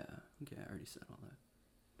 okay, I already said all that.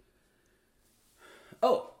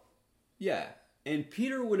 Oh, yeah, and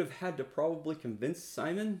Peter would have had to probably convince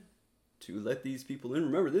Simon to let these people in.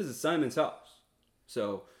 Remember, this is Simon's house.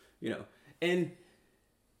 So, and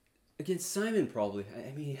again, Simon probably,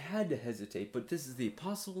 he had to hesitate, but this is the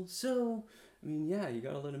apostle, so... yeah, you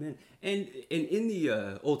gotta let him in. And in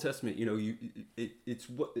the Old Testament,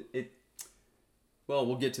 well,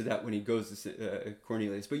 we'll get to that when he goes to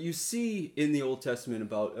Cornelius. But you see in the Old Testament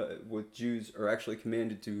about what Jews are actually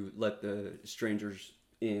commanded to let the strangers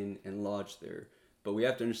in and lodge there. But we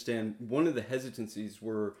have to understand one of the hesitancies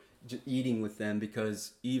were eating with them,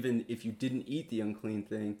 because even if you didn't eat the unclean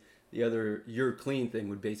thing, your clean thing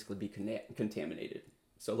would basically be contaminated.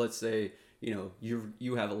 So let's say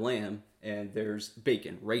you have a lamb and there's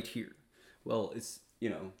bacon right here. Well, it's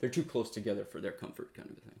they're too close together for their comfort,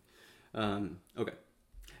 kind of a thing. Okay,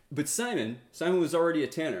 but Simon was already a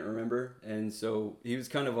tanner, remember, and so he was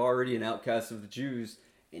kind of already an outcast of the Jews,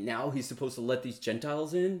 and now he's supposed to let these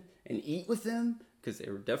Gentiles in and eat with them because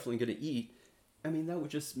they were definitely going to eat. That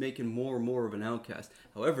would just make him more and more of an outcast.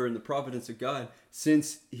 However, in the providence of God,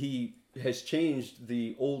 since he has changed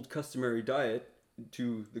the old customary diet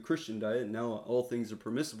to the Christian diet, now all things are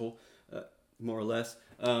permissible, more or less,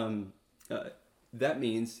 that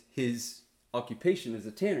means his occupation as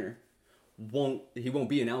a tanner won't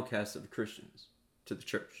be an outcast of the Christians to the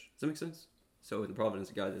church. Does that make sense? So in the providence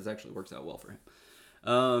of God, this actually works out well for him.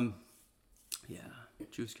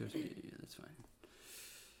 Jewish character, yeah, that's fine.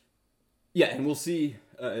 Yeah, and we'll see,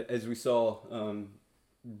 as we saw,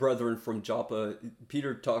 brethren from Joppa.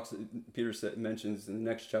 Peter mentions in the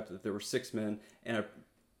next chapter that there were 6 men, and I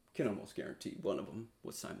can almost guarantee one of them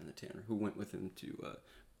was Simon the tanner, who went with him to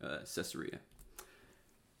Caesarea.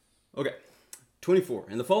 Okay, 24.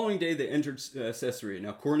 And the following day they entered Caesarea.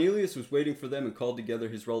 Now Cornelius was waiting for them and called together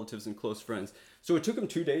his relatives and close friends. So it took them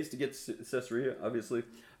 2 days to get to Caesarea, obviously,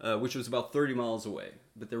 which was about 30 miles away.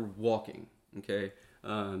 But they're walking, okay?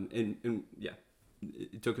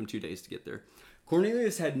 It took him 2 days to get there.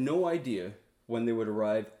 Cornelius had no idea when they would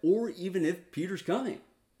arrive, or even if Peter's coming.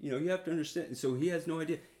 You have to understand. So he has no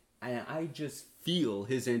idea. And I just feel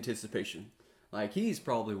his anticipation. Like he's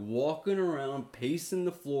probably walking around, pacing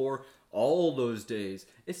the floor all those days.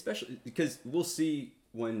 Especially because we'll see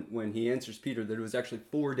when he answers Peter that it was actually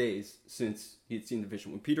 4 days since he had seen the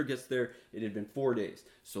vision. When Peter gets there, it had been 4 days.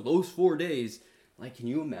 So those 4 days, like, can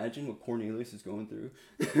you imagine what Cornelius is going through?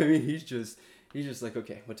 He's just like,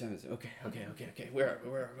 okay, what time is it? Okay. Where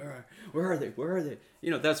are they?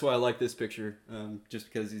 That's why I like this picture,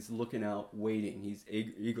 just because he's looking out, waiting. He's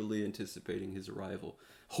eagerly anticipating his arrival,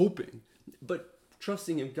 hoping, but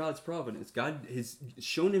trusting in God's providence. God has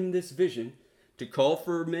shown him this vision to call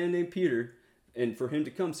for a man named Peter and for him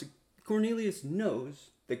to come. So Cornelius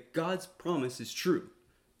knows that God's promise is true.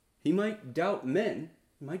 He might doubt men,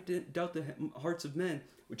 might doubt the hearts of men,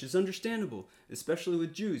 which is understandable, especially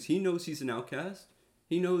with Jews. He knows he's an outcast.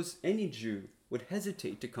 He knows any Jew would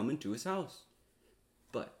hesitate to come into his house.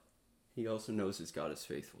 But he also knows his God is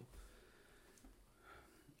faithful.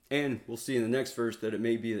 And we'll see in the next verse that it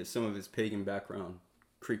may be that some of his pagan background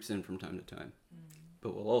creeps in from time to time.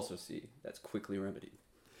 But we'll also see that's quickly remedied.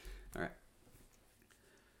 All right.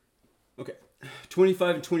 Okay.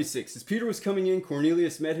 25 and 26. As Peter was coming in,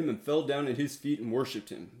 Cornelius met him and fell down at his feet and worshipped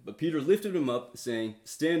him. But Peter lifted him up, saying,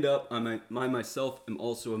 "Stand up, I myself am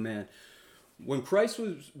also a man." When Christ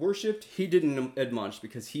was worshipped, he didn't admonish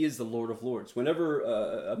because he is the Lord of Lords. Whenever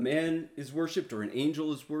a man is worshipped or an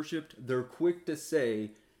angel is worshipped, they're quick to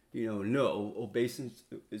say, no, obeisance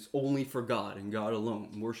is only for God and God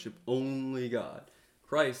alone. Worship only God.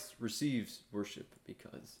 Christ receives worship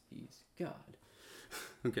because he's God.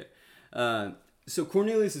 Okay. So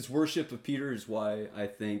Cornelius' worship of Peter is why I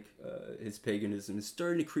think his paganism is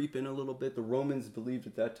starting to creep in a little bit. The Romans believed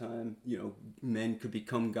at that time, men could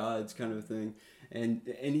become gods, kind of a thing, and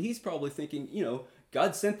he's probably thinking,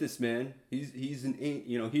 God sent this man. He's an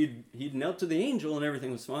he'd knelt to the angel and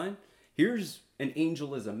everything was fine. Here's an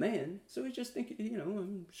angel as a man, so he's just thinking,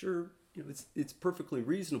 I'm sure it's perfectly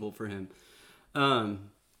reasonable for him. And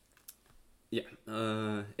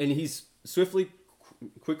he's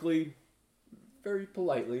quickly, very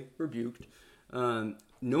politely rebuked.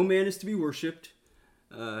 No man is to be worshipped.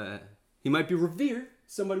 He might be revered,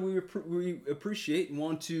 somebody we appreciate and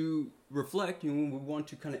want to reflect, we want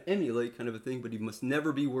to kind of emulate, kind of a thing, but he must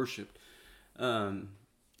never be worshipped. The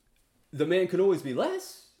man could always be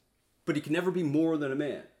less, but he can never be more than a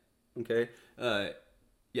man. Okay?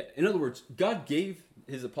 In other words, God gave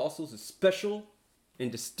his apostles a special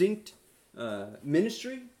and distinct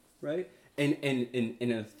ministry, right? And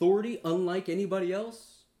an authority unlike anybody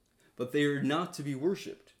else, but they are not to be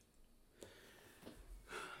worshipped.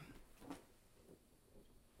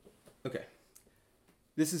 Okay,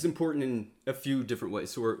 this is important in a few different ways.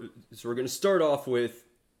 So we're going to start off with,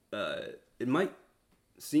 it might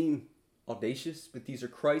seem audacious, but these are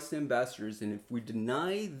Christ's ambassadors, and if we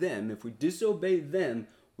deny them, if we disobey them,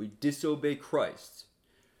 we disobey Christ.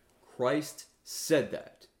 Christ said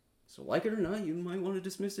that. So like it or not, you might want to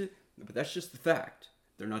dismiss it, but that's just the fact.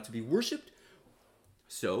 They're not to be worshipped,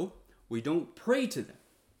 so we don't pray to them.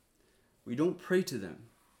 We don't pray to them.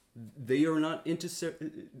 They are not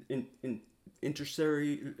intercessory.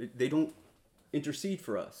 They don't intercede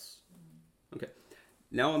for us. Okay,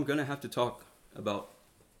 now I'm going to have to talk about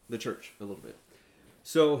the church a little bit.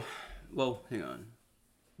 So, well, hang on.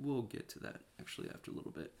 We'll get to that actually after a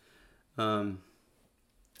little bit.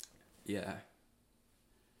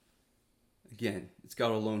 Again, it's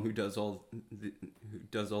God alone who does all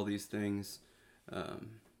these things.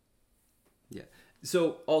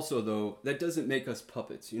 So also though, that doesn't make us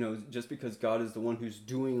puppets. Just because God is the one who's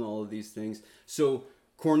doing all of these things. So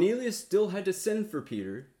Cornelius still had to send for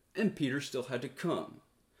Peter, and Peter still had to come.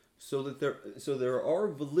 So there are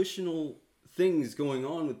volitional things going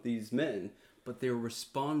on with these men, but they're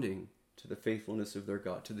responding to the faithfulness of their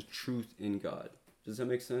God, to the truth in God. Does that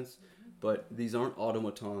make sense? But these aren't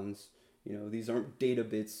automatons. These aren't data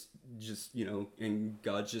bits, and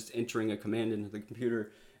God's just entering a command into the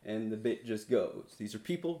computer and the bit just goes. These are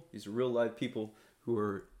people. These are real live people who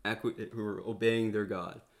are obeying their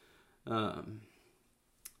God.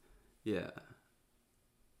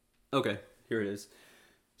 Okay, here it is.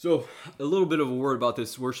 So a little bit of a word about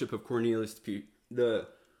this worship of Cornelius. The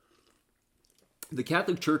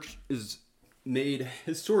Catholic Church is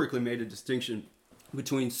historically made a distinction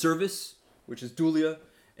between service, which is dulia,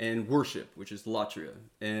 and worship, which is latria.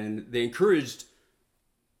 And they encouraged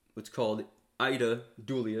what's called ida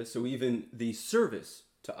dulia, so even the service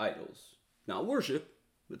to idols. Not worship,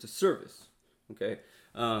 but to service. Okay?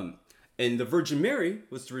 And the Virgin Mary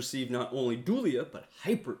was to receive not only dulia, but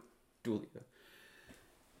hyper dulia.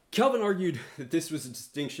 Calvin argued that this was a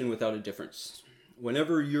distinction without a difference.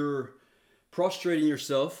 Whenever you're prostrating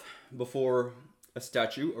yourself before a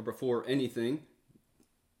statue or before anything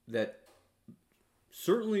that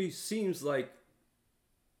certainly seems like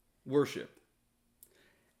worship.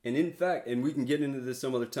 And in fact, and we can get into this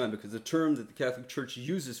some other time, because the term that the Catholic Church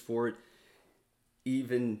uses for it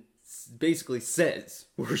even basically says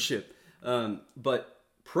worship. But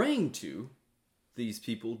praying to these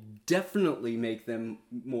people definitely make them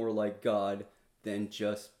more like God than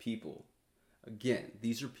just people. Again,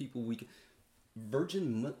 these are people we can...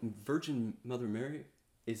 Virgin Mother Mary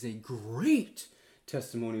is a great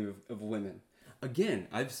testimony of women. Again,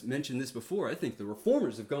 I've mentioned this before. I think the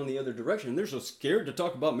reformers have gone the other direction. They're so scared to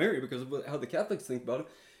talk about Mary because of how the Catholics think about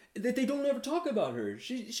it, that they don't ever talk about her.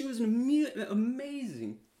 She was an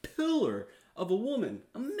amazing pillar of a woman.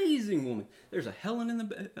 Amazing woman. There's a Helen in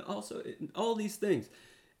the also, all these things.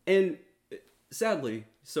 And sadly,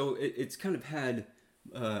 so it's kind of had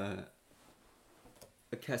a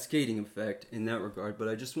cascading effect in that regard. But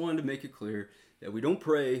I just wanted to make it clear that we don't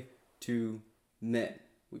pray to men.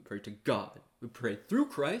 We pray to God. We pray through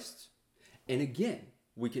Christ. And again,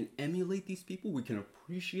 we can emulate these people. We can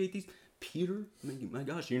appreciate these. Peter, I mean, my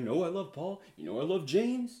gosh, I love Paul. I love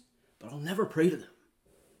James. But I'll never pray to them.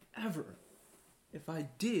 Ever. If I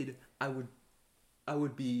did, I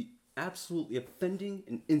would be absolutely offending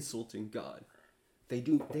and insulting God. They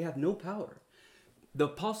have no power. The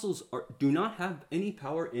apostles do not have any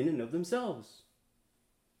power in and of themselves.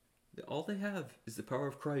 All they have is the power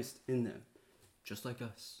of Christ in them. Just like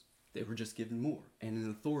us. They were just given more and an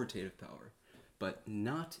authoritative power, but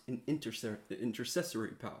not an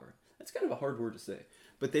intercessory power. That's kind of a hard word to say.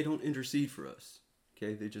 But they don't intercede for us.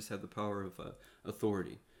 Okay, they just have the power of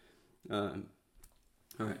authority. All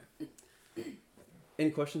right. Any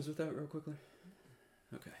questions with that real quickly?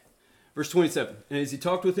 Okay. Verse 27. And as he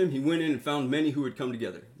talked with him, he went in and found many who had come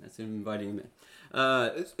together. That's him inviting him in.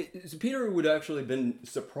 So Peter would actually have been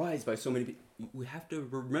surprised by so many people. We have to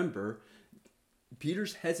remember,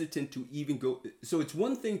 Peter's hesitant to even go. So it's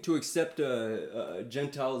one thing to accept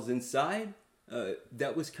Gentiles inside.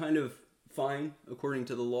 That was kind of fine according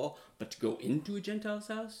to the law. But to go into a Gentile's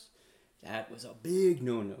house, that was a big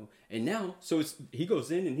no-no. And now, he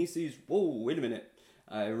goes in and he sees, whoa, wait a minute.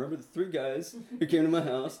 I remember the 3 guys who came to my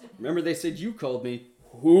house. Remember they said you called me.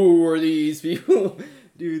 Who are these people?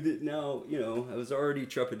 Dude, now, I was already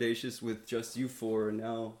trepidatious with just you 4. And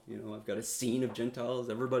now, I've got a scene of Gentiles.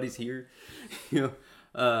 Everybody's here. Peter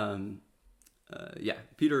had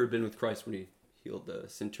been with Christ when he healed the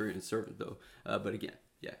centurion servant, though. But again,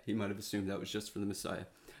 he might have assumed that was just for the Messiah.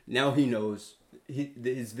 Now he knows.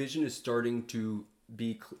 His vision is starting to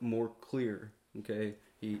be more clear, okay?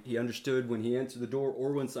 He understood when he answered the door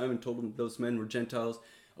or when Simon told him those men were Gentiles.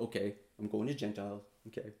 Okay, I'm going to Gentiles.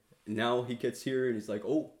 Okay. Now he gets here and he's like,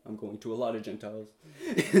 oh, I'm going to a lot of Gentiles.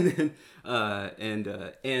 And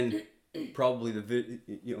then, and probably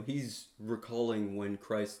he's recalling when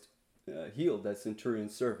Christ healed that centurion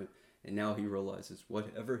servant. And now he realizes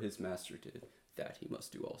whatever his master did, that he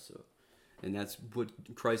must do also. And that's what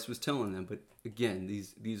Christ was telling them. But again,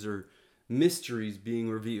 these are mysteries being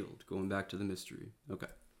revealed. Going back to the mystery. Okay.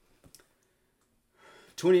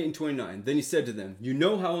 28 and 29. Then he said to them, you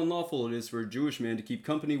know how unlawful it is for a Jewish man to keep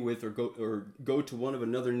company with or go to one of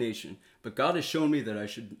another nation. But God has shown me that I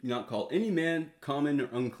should not call any man common or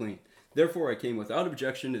unclean. Therefore I came without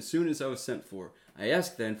objection as soon as I was sent for. I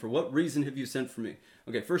asked then, for what reason have you sent for me?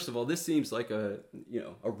 Okay, first of all, this seems like a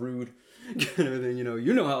rude kind of thing.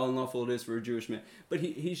 You know how unlawful it is for a Jewish man. But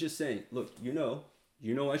he's just saying, look, you know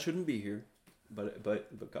I shouldn't be here. But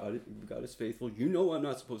God is faithful. You know I'm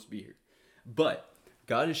not supposed to be here. But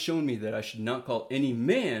God has shown me that I should not call any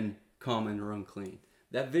man common or unclean.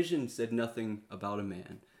 That vision said nothing about a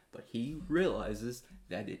man, but he realizes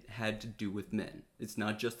that it had to do with men. It's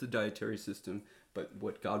not just the dietary system, but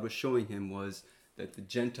what God was showing him was that the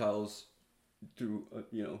Gentiles, through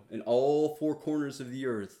in all 4 corners of the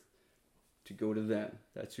earth, to go to them.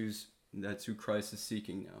 That's who Christ is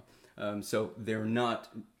seeking now. So they're not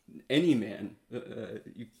any man.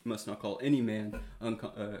 You must not call any man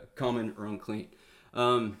common or unclean.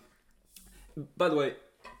 By the way,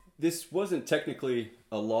 this wasn't technically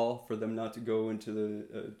a law for them not to go into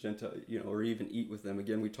the Gentile, or even eat with them.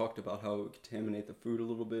 Again, we talked about how it would contaminate the food a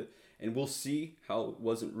little bit, and we'll see how it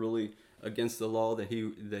wasn't really against the law that he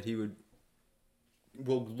would.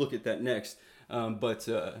 We'll look at that next, but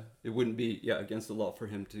it wouldn't be against the law for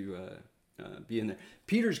him to be in there.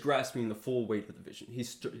 Peter's grasping the full weight of the vision.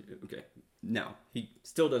 Now he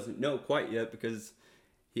still doesn't know quite yet because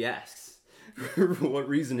he asks, "For what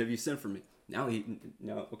reason have you sent for me?"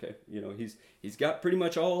 He's got pretty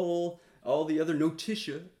much all the other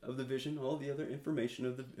notitia of the vision, all the other information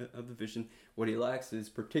of the vision. What he lacks is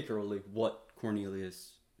particularly what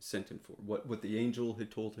Cornelius sent him for, what the angel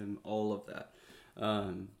had told him, all of that.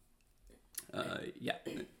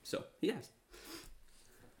 So he asked.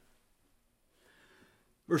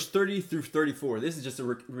 Verse 30 through 34. This is just a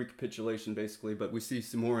recapitulation, basically, but we see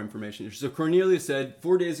some more information here. So Cornelius said,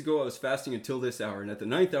 4 days ago I was fasting until this hour, and at the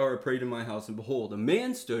 9th hour I prayed in my house, and behold, a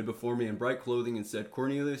man stood before me in bright clothing and said,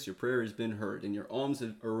 Cornelius, your prayer has been heard, and your alms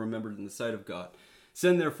are remembered in the sight of God.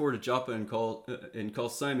 Send therefore to Joppa and call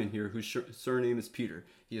Simon here, whose surname is Peter.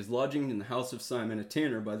 He is lodging in the house of Simon, a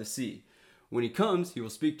tanner by the sea. When he comes, he will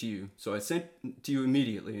speak to you. So I sent to you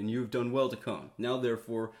immediately, and you have done well to come. Now,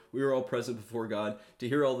 therefore, we are all present before God to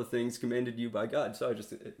hear all the things commanded you by God. So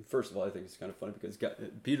first of all, I think it's kind of funny because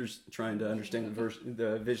Peter's trying to understand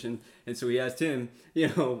the vision. And so he asked him,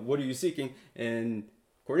 what are you seeking? And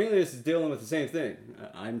Cornelius is dealing with the same thing.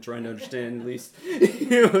 I'm trying to understand at least,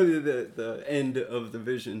 the end of the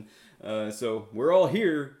vision. So we're all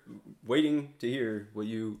here waiting to hear what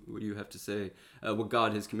you have to say, what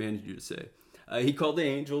God has commanded you to say. He called the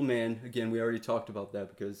angel man. Again, we already talked about that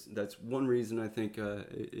because that's one reason I think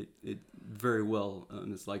it very well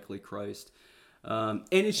is likely Christ. And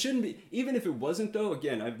it shouldn't be, even if it wasn't though,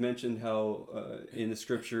 again, I've mentioned how in the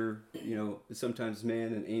scripture, sometimes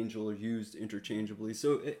man and angel are used interchangeably.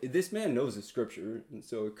 So this man knows the scripture, and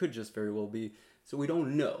so it could just very well be, so we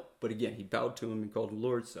don't know. But again, he bowed to him and called him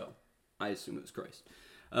Lord, so I assume it was Christ.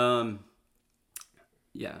 I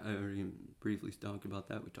already briefly talked about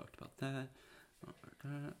that. We talked about that.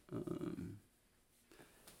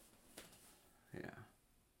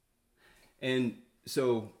 And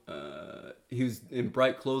so he was in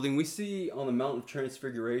bright clothing. We see on the Mount of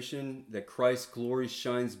Transfiguration that Christ's glory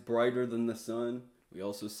shines brighter than the sun. We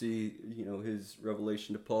also see, his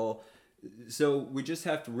revelation to Paul. So we just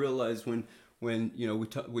have to realize when when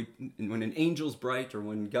an angel's bright, or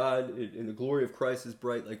when God and the glory of Christ is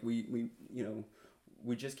bright, like we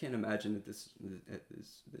just can't imagine that this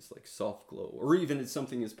like soft glow, or even it's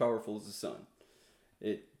something as powerful as the sun.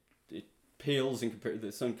 It pales in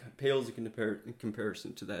the sun pales in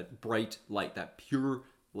comparison to that bright light, that pure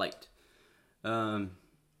light.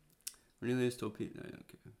 Cornelius told Peter.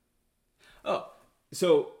 Okay. Oh,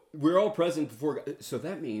 so we're all present before God. So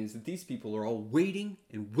that means that these people are all waiting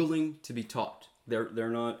and willing to be taught. They're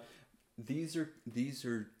not. These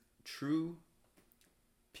are true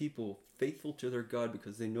people, faithful to their God,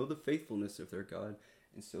 because they know the faithfulness of their God,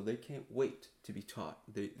 and so they can't wait to be taught.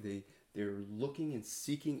 They're looking and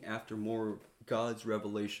seeking after more of God's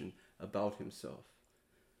revelation about Himself,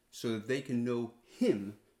 so that they can know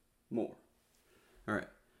Him more. All right.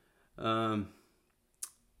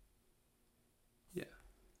 Yeah.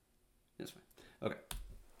 That's fine. Okay.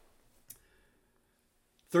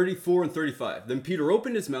 34 and 35. Then Peter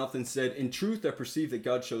opened his mouth and said, "In truth, I perceive that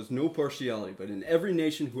God shows no partiality, but in every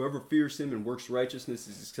nation, whoever fears Him and works righteousness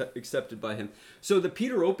is accepted by Him." So that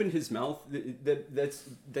Peter opened his mouth,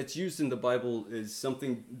 that's used in the Bible is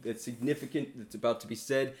something that's significant, that's about to be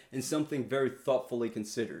said, and something very thoughtfully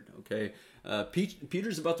considered. Okay,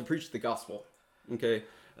 Peter's about to preach the gospel. Okay,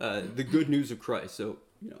 the good news of Christ. So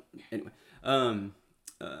anyway,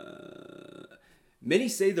 many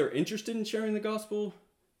say they're interested in sharing the gospel,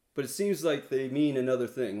 but it seems like they mean another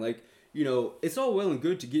thing. Like, it's all well and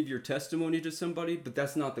good to give your testimony to somebody, but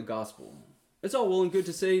that's not the gospel. It's all well and good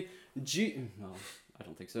to say, well, I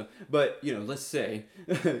don't think so. But, let's say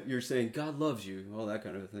you're saying God loves you, all that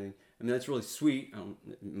kind of thing. I mean, that's really sweet.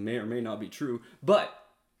 It may or may not be true, but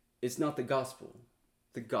it's not the gospel.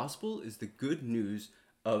 The gospel is the good news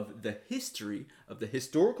of the history, of the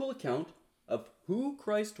historical account of who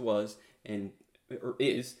Christ was or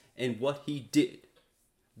is, and what He did.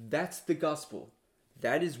 That's the gospel.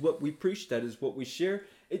 That is what we preach. That is what we share.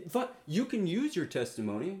 But you can use your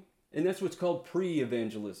testimony, and that's what's called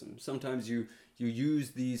pre-evangelism. Sometimes you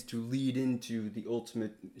use these to lead into the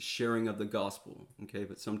ultimate sharing of the gospel. Okay,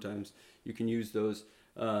 but sometimes you can use those.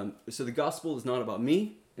 So the gospel is not about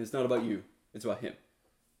me, and it's not about you. It's about Him.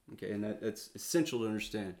 Okay, and that's essential to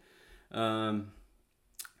understand.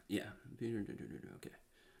 Yeah. Okay.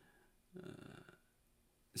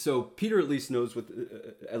 So Peter at least knows what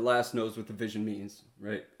the vision means,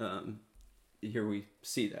 right? Here we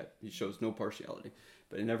see that he shows no partiality,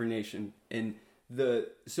 but in every nation. And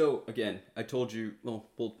so again, I told you. Well,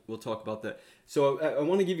 we'll talk about that. So I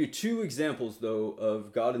want to give you two examples though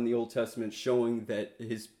of God in the Old Testament showing that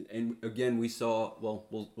His. And again, we saw. Well,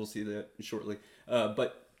 we'll see that shortly.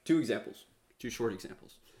 But two short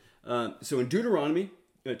examples. So in Deuteronomy.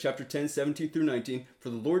 Chapter 10, 17 through 19,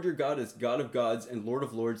 "For the Lord your God is God of gods and Lord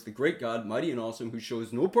of lords, the great God, mighty and awesome, who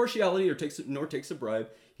shows no partiality nor takes a bribe.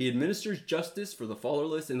 He administers justice for the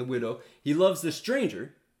fatherless and the widow. He loves the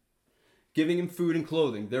stranger, giving him food and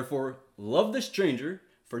clothing. Therefore, love the stranger,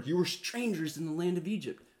 for you were strangers in the land of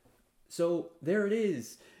Egypt." So there it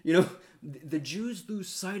is. The Jews lose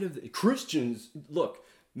sight of Christians. Look,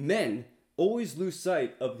 men always lose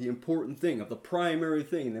sight of the important thing, of the primary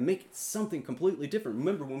thing, and they make it something completely different.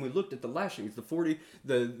 Remember when we looked at the lashings, the 40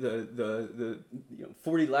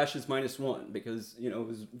 lashes minus one, because it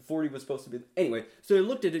was 40 was supposed to be anyway. So they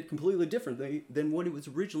looked at it completely differently than what it was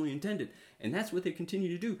originally intended, and that's what they continue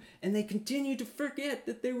to do. And they continue to forget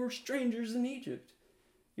that they were strangers in Egypt.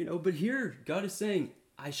 But here God is saying,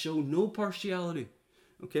 "I show no partiality."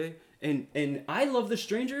 Okay, and I love the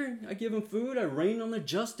stranger. I give him food. I rain on the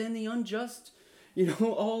just and the unjust.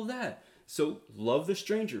 All that. So love the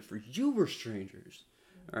stranger, for you were strangers.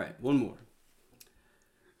 All right, one more.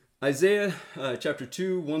 Isaiah chapter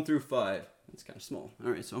 2, 1 through 5. It's kind of small.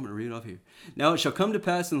 All right, so I'm going to read it off here. "Now it shall come to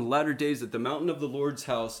pass in the latter days that the mountain of the Lord's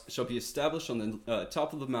house shall be established on the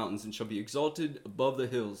top of the mountains, and shall be exalted above the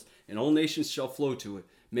hills, and all nations shall flow to it.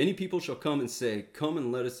 Many people shall come and say, 'Come and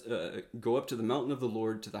let us go up to the mountain of the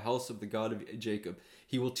Lord, to the house of the God of Jacob.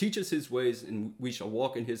 He will teach us His ways, and we shall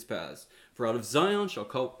walk in His paths. For out of Zion shall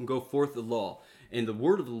go forth the law, and the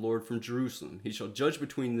word of the Lord from Jerusalem. He shall judge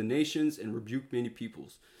between the nations and rebuke many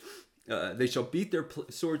peoples. They shall beat their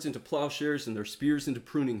swords into plowshares and their spears into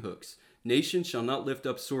pruning hooks. Nation shall not lift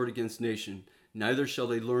up sword against nation, neither shall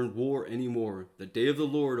they learn war any more. The day of the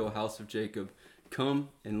Lord, O house of Jacob, come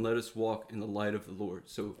and let us walk in the light of the Lord."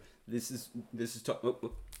 So this is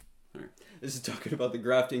talking about the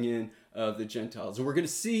grafting in of the Gentiles. And we're going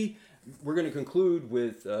to see we're going to conclude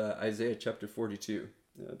with Isaiah chapter 42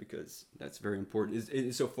 because that's very important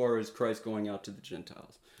insofar as Christ going out to the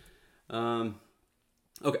Gentiles.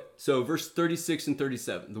 Okay, so verse 36 and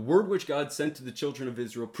 37. The word which God sent to the children of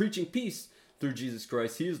Israel, preaching peace through Jesus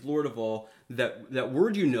Christ. He is Lord of all. That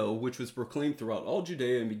word you know, which was proclaimed throughout all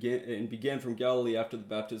Judea and began from Galilee after the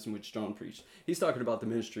baptism which John preached. He's talking about the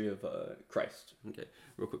ministry of Christ. Okay,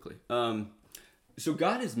 real quickly. So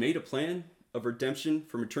God has made a plan of redemption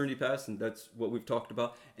from eternity past, and that's what we've talked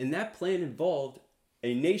about. And that plan involved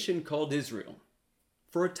a nation called Israel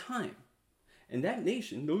for a time. And that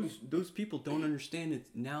nation, those people don't understand it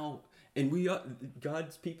now. And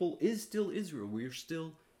God's people is still Israel. We are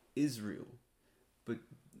still Israel. But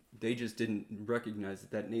they just didn't recognize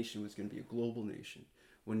that nation was going to be a global nation.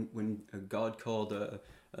 When God called,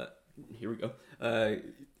 here we go,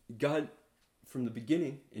 God, from the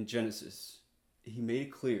beginning in Genesis, he made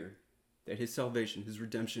it clear that his salvation, his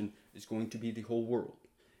redemption, is going to be the whole world.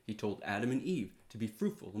 He told Adam and Eve to be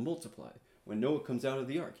fruitful and multiply. When Noah comes out of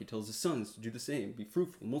the ark, he tells his sons to do the same, be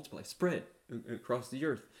fruitful, multiply, spread across the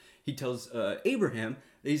earth. He tells Abraham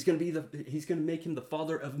that he's going to make him the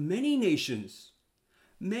father of many nations,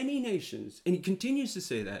 and he continues to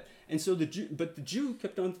say that. And so the Jew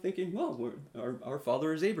kept on thinking, well, our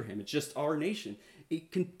father is Abraham. It's just our nation.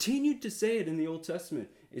 It continued to say it in the Old Testament.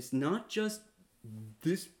 It's not just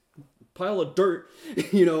this pile of dirt,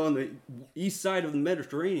 on the east side of the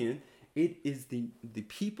Mediterranean. It is the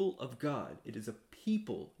people of God. It is a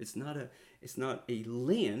people. It's not a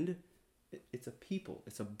land. It's a people.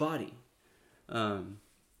 It's a body.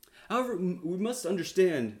 However, we must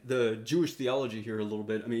understand the Jewish theology here a little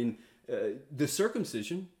bit. I mean, the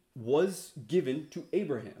circumcision was given to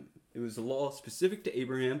Abraham. It was a law specific to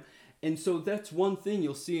Abraham. And so that's one thing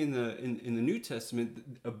you'll see in the New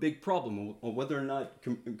Testament, a big problem on whether or not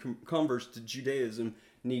converts to Judaism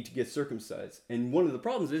need to get circumcised. And one of the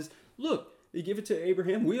problems is, look, they give it to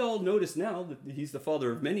Abraham. We all notice now that he's the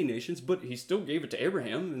father of many nations, but he still gave it to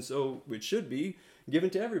Abraham, and so it should be given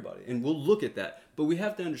to everybody. And we'll look at that. But we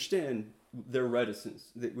have to understand their reticence.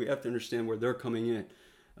 We have to understand where they're coming in.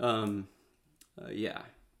 Yeah,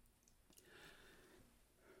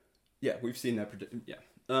 we've seen that. Yeah.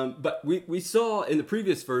 But we saw in the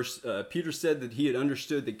previous verse, Peter said that he had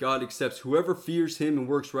understood that God accepts whoever fears him and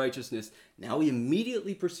works righteousness. Now he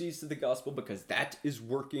immediately proceeds to the gospel because that is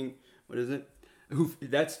working, what is it?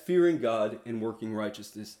 That's fearing God and working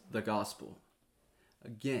righteousness, the gospel.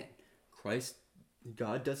 Again,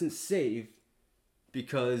 God doesn't save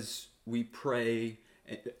because we pray.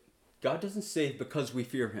 God doesn't save because we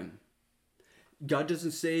fear him. God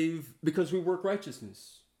doesn't save because we work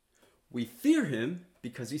righteousness. We fear him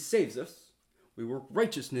because he saves us. We work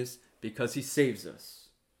righteousness because he saves us.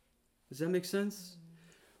 Does that make sense?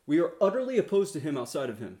 We are utterly opposed to him outside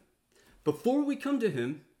of him. Before we come to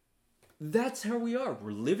him, that's how we are.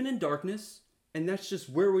 We're living in darkness, and that's just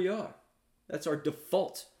where we are. That's our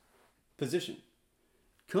default position.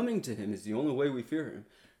 Coming to him is the only way we fear him.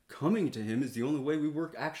 Coming to him is the only way we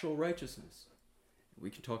work actual righteousness. We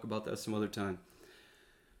can talk about that some other time.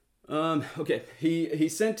 Okay, he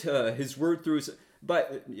sent his word through his...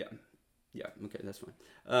 okay, that's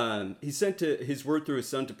fine. He sent his word through his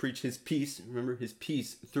son to preach his peace. Remember, his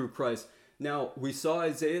peace through Christ. Now, we saw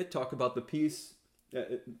Isaiah talk about the peace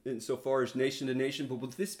insofar as nation to nation, but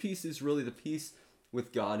with this peace is really the peace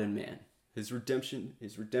with God and man. His redemption,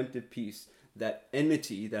 his redemptive peace. That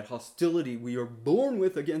enmity, that hostility we are born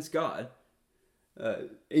with against God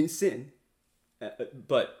in sin.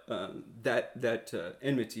 But that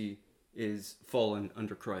enmity is fallen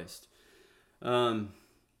under Christ. And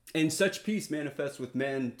such peace manifests with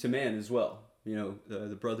man to man as well.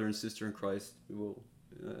 The brother and sister in Christ will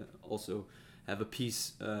also have a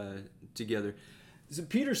peace together. So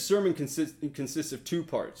Peter's sermon consists of two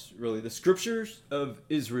parts, really. The scriptures of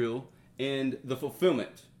Israel and the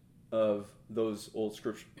fulfillment of those old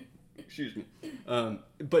scriptures. Excuse me.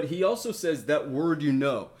 But he also says that word you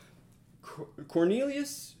know.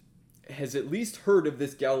 Cornelius has at least heard of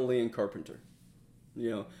this Galilean carpenter,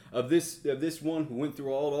 of this one who went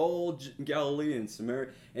through all Galilee and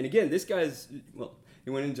Samaria. And again, this guy's, he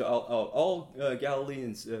went into all Galilee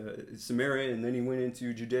and Samaria, and then he went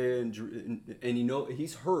into Judea, and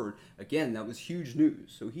he's heard. Again, that was huge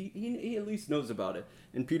news. So he at least knows about it,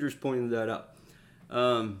 and Peter's pointing that out.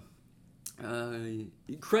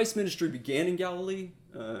 Christ's ministry began in Galilee,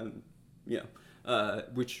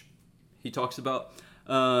 which he talks about,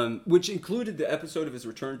 which included the episode of his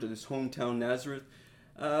return to his hometown Nazareth,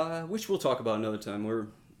 which we'll talk about another time.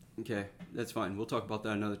 Okay, that's fine. We'll talk about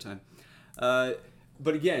that another time.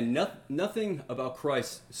 But again, nothing about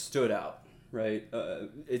Christ stood out. right?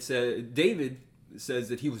 David says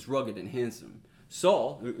that he was rugged and handsome.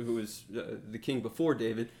 Saul, who was the king before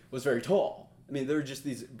David, was very tall. I mean, there are just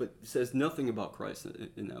these, but it says nothing about Christ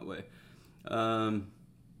in that way.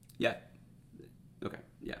 Yeah. Okay.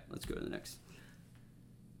 Yeah. Let's go to the next.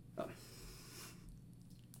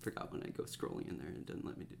 Forgot when I go scrolling in there, it doesn't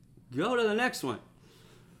let me go to the next one.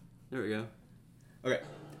 There we go. Okay.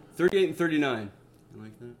 38 and 39. I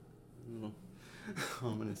like that. A little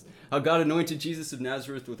ominous. How God anointed Jesus of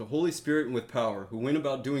Nazareth with the Holy Spirit and with power, who went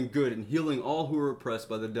about doing good and healing all who were oppressed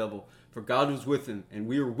by the devil. For God was with him, and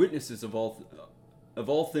we are witnesses of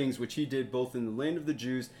all things which he did, both in the land of the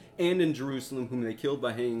Jews and in Jerusalem, whom they killed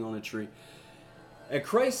by hanging on a tree. At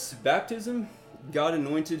Christ's baptism, God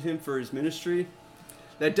anointed him for his ministry.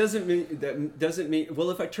 That doesn't mean.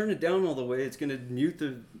 Well, if I turn it down all the way, it's going to mute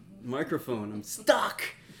the microphone. I'm stuck.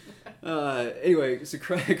 Anyway, so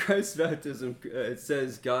Christ's baptism, it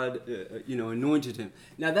says God, anointed him.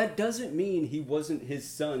 Now that doesn't mean he wasn't his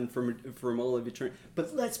son from all of eternity.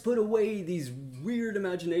 But let's put away these weird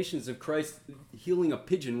imaginations of Christ healing a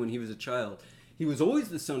pigeon when he was a child. He was always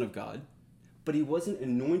the Son of God, but he wasn't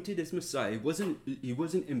anointed as Messiah. He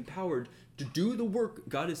wasn't empowered to do the work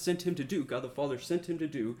God has sent him to do. God the Father sent him to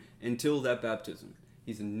do until that baptism.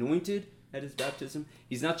 He's anointed at his baptism.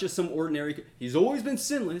 He's not just some ordinary. He's always been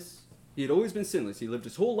sinless. He had always been sinless. He lived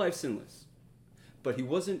his whole life sinless. But he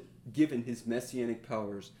wasn't given his messianic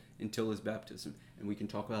powers until his baptism. And we can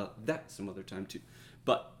talk about that some other time too.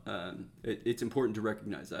 But it's important to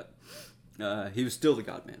recognize that. He was still the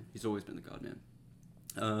God-man. He's always been the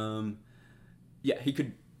God-man. He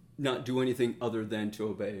could not do anything other than to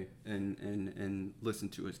obey and listen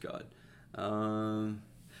to his God.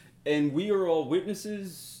 And we are all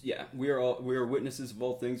witnesses. Yeah, we are witnesses of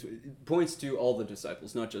all things. It points to all the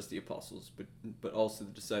disciples, not just the apostles, but also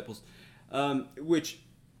the disciples. Which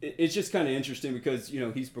it's just kind of interesting because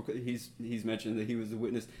he's mentioned that he was a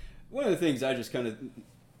witness. One of the things I just kind of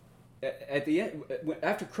at the end,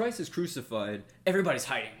 after Christ is crucified, everybody's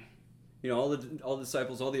hiding. All the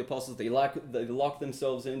disciples, all the apostles, they lock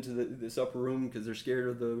themselves into this upper room because they're scared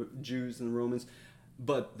of the Jews and the Romans.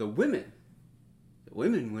 But the women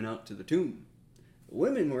went out to the tomb. The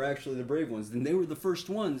women were actually the brave ones, and they were the first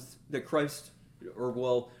ones that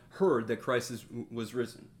heard that Christ was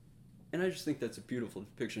risen. And I just think that's a beautiful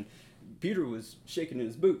depiction. Peter was shaking in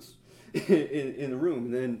his boots in the room,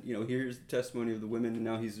 and then here's the testimony of the women, and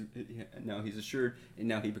now he's assured, and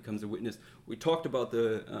now he becomes a witness. We talked about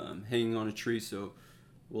the hanging on a tree, so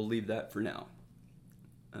we'll leave that for now.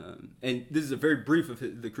 And this is a very brief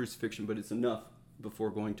of the crucifixion, but it's enough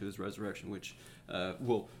before going to his resurrection, which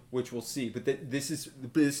we'll see. But this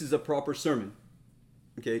is a proper sermon.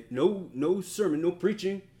 Okay, no sermon, no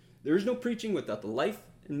preaching. There is no preaching without the life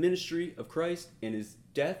and ministry of Christ and his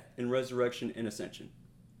death and resurrection and ascension.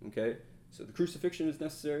 Okay, so the crucifixion is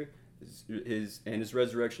necessary, his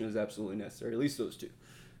resurrection is absolutely necessary. At least those two,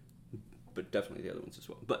 but definitely the other ones as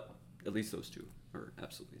well. But at least those two are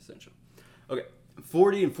absolutely essential. Okay,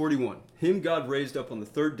 40 and 41. Him God raised up on the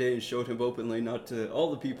third day and showed him openly, not to all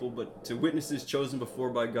the people, but to witnesses chosen before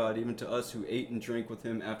by God, even to us who ate and drank with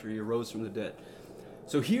him after he arose from the dead.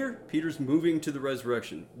 So here, Peter's moving to the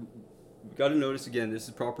resurrection. We've got to notice again, this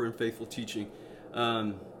is proper and faithful teaching.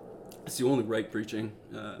 It's the only right preaching.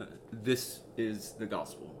 This is the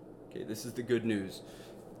gospel. Okay, this is the good news.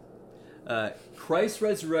 Christ's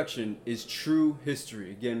resurrection is true history.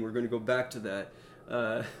 Again, we're going to go back to that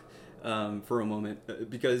for a moment,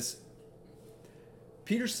 because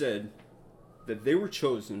Peter said that they were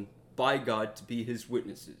chosen by God to be his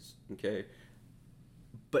witnesses. Okay,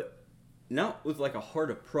 but not with like a heart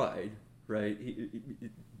of pride, right?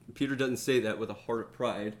 Peter doesn't say that with a heart of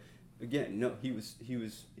pride. Again, no, he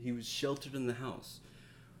was sheltered in the house.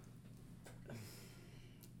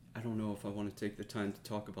 I don't know if I want to take the time to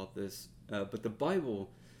talk about this, but the Bible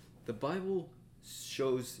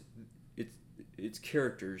shows its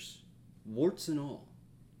characters, warts and all.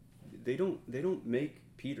 They don't make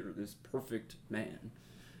Peter this perfect man.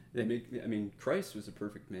 Christ was a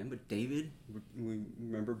perfect man, but David, we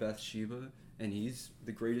remember Bathsheba, and he's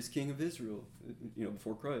the greatest king of Israel,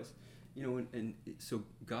 before Christ. And so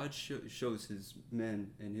God shows his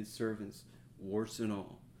men and his servants warts and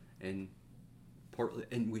all, and partly,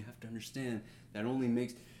 and we have to understand that only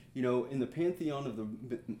makes, in the pantheon of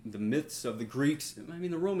the myths of the Greeks,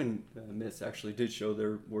 the Roman myths actually did show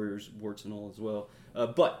their warriors warts and all as well,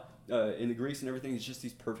 but in the Greeks and everything, it's just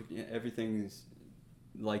these perfect, everything is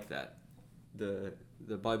like that. The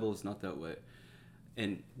Bible is not that way,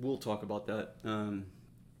 and we'll talk about that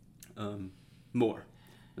more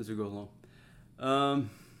as we go along.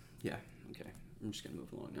 Okay. I'm just going to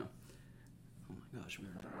move along now. Oh my gosh.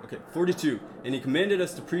 Okay, 42. And he commanded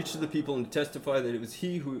us to preach to the people and to testify that it is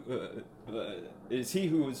he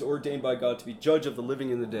who was ordained by God to be judge of the living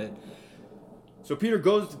and the dead. So Peter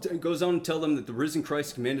goes on to tell them that the risen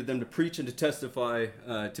Christ commanded them to preach and to testify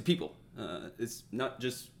to people. It's not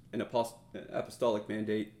just an apostolic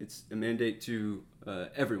mandate; it's a mandate to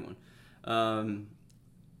everyone.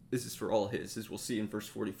 This is for all his, as we'll see in verse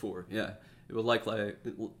 44. Yeah, it will likewise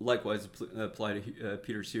apply to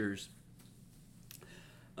Peter's hearers.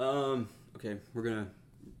 Okay, we're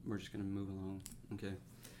just gonna move along. Okay.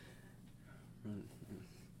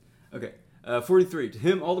 43. To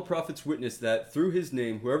him all the prophets witness that through his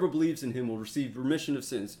name whoever believes in him will receive remission of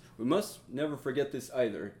sins. We must never forget this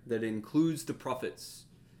either, that it includes the prophets,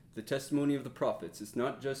 the testimony of the prophets. It's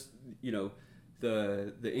not just,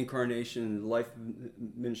 the incarnation, the life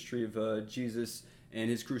ministry of Jesus and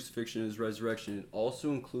his crucifixion and his resurrection. It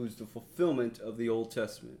also includes the fulfillment of the Old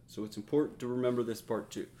Testament. So it's important to remember this part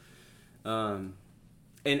too. And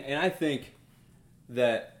I think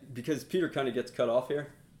that because Peter kind of gets cut off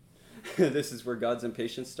here, this is where God's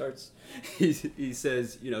impatience starts. He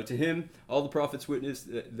says, to him, all the prophets witness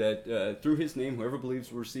that through his name, whoever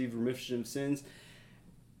believes will receive remission of sins.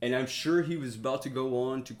 And I'm sure he was about to go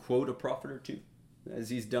on to quote a prophet or two, as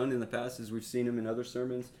he's done in the past, as we've seen him in other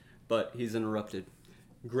sermons. But he's interrupted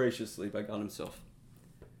graciously by God himself.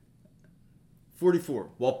 44.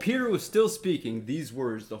 While Peter was still speaking these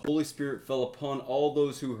words, the Holy Spirit fell upon all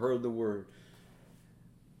those who heard the word.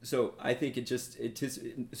 So I think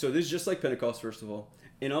so this is just like Pentecost, first of all.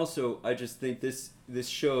 And also, I just think this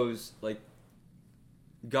shows, like,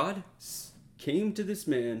 God came to this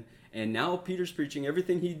man, and now Peter's preaching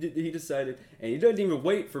everything he decided, and he doesn't even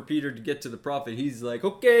wait for Peter to get to the prophet. He's like,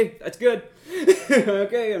 okay, that's good.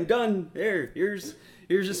 Okay, I'm done. Here's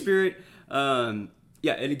the Spirit. And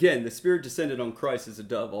again, the Spirit descended on Christ as a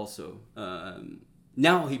dove also.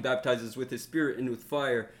 Now he baptizes with his Spirit and with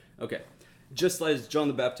fire. Okay. Just as John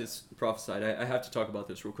the Baptist prophesied, I have to talk about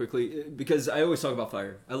this real quickly because I always talk about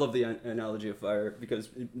fire. I love the analogy of fire because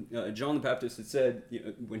John the Baptist had said,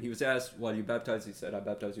 when he was asked, why do you baptize? He said, I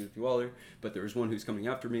baptize you with water, but there is one who's coming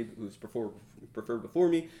after me, who's preferred before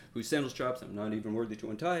me, whose sandal straps I'm not even worthy to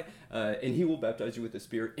untie, and he will baptize you with the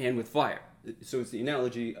Spirit and with fire. So it's the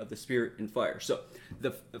analogy of the Spirit and fire. So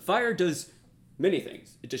the fire does many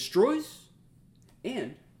things. It destroys,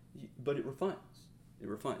 but it refines. It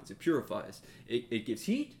refines, it purifies, it gives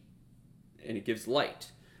heat, and it gives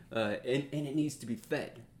light, and it needs to be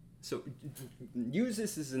fed. So use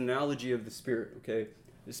this as an analogy of the Spirit, okay?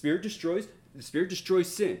 The Spirit destroys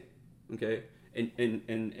sin, okay?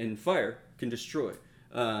 And fire can destroy.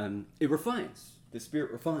 It refines. The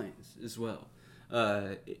Spirit refines as well.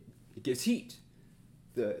 It gives heat,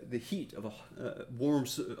 the heat of a warm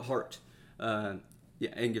heart, and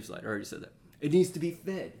gives light. I already said that. It needs to be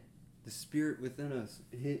fed. The Spirit within us,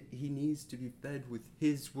 he needs to be fed with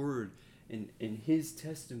his word and his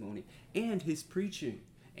testimony and his preaching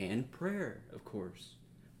and prayer, of course.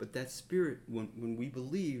 But that Spirit, when we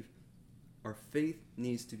believe, our faith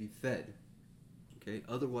needs to be fed. Okay?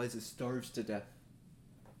 Otherwise it starves to death.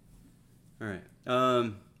 All right.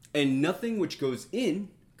 And nothing which goes in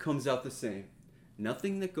comes out the same.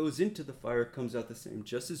 Nothing that goes into the fire comes out the same.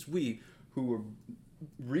 Just as we, who were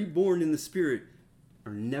reborn in the Spirit,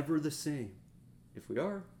 are never the same. If we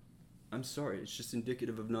are, I'm sorry. It's just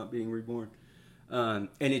indicative of not being reborn. And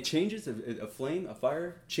it changes. A flame, a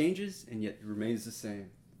fire changes, and yet it remains the same.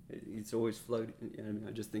 It's always floating. I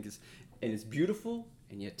just think it's beautiful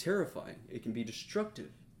and yet terrifying. It can be destructive.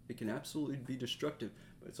 It can absolutely be destructive,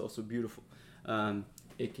 but it's also beautiful.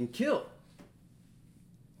 It can kill,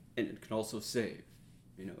 and it can also save.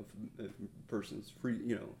 If a person's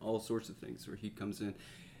free, all sorts of things where he comes in,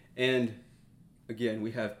 and again,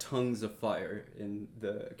 we have tongues of fire in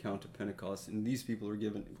the account of Pentecost, and these people are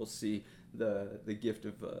given, we'll see, the gift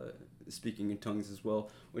of speaking in tongues as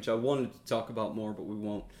well, which I wanted to talk about more, but we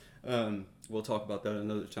won't. We'll talk about that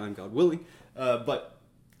another time, God willing. But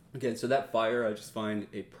again, so that fire, I just find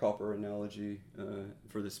a proper analogy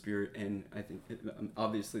for the Spirit, and I think,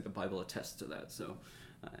 obviously, the Bible attests to that, so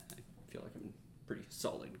I feel like I'm pretty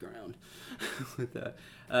solid ground with that.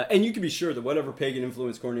 And you can be sure that whatever pagan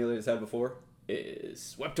influence Cornelius had before is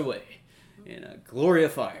swept away in a glory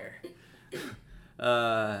of fire.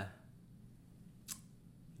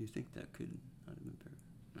 You think that could not have been better?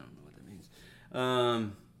 I don't know what that means.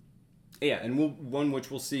 And one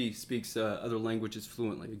which we'll see speaks other languages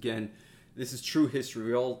fluently. Again, this is true history.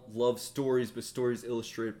 We all love stories, but stories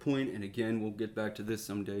illustrate a point. And again, we'll get back to this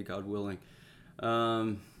someday, God willing.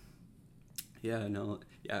 So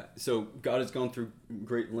God has gone through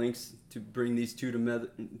great lengths to bring these two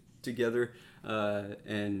together.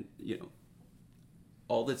 And,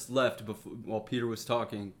 all that's left while Peter was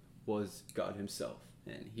talking was God himself.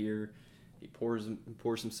 And here he pours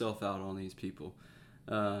himself out on these people.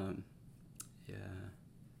 I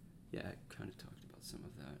kind of talked about some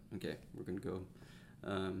of that. Okay, we're going to go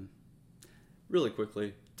really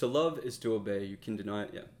quickly. To love is to obey. You can deny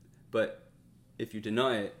it, but if you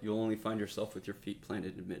deny it, you'll only find yourself with your feet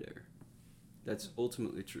planted in midair. That's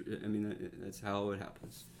ultimately true. I mean, that's how it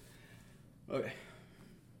happens. Okay.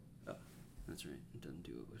 Oh, that's right. It doesn't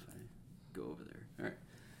do it if I go over there. All right.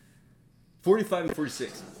 45 and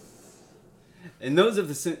 46. And those of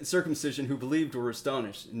the circumcision who believed were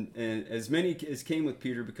astonished, and as many as came with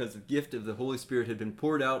Peter, because the gift of the Holy Spirit had been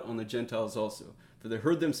poured out on the Gentiles also. For they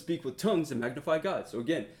heard them speak with tongues and magnify God. So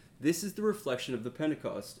again, this is the reflection of the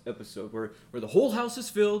Pentecost episode, where the whole house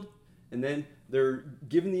is filled, and then they're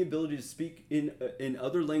given the ability to speak in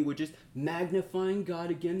other languages, magnifying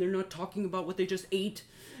God again. They're not talking about what they just ate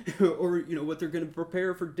or what they're going to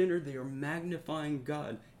prepare for dinner. They are magnifying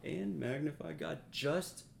God and magnify God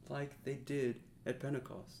just like they did at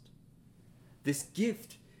Pentecost. This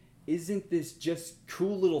gift isn't this just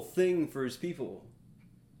cool little thing for his people.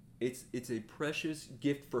 It's a precious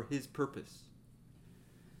gift for his purpose.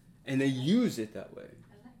 And they use it that way.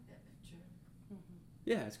 I like that picture. Mm-hmm.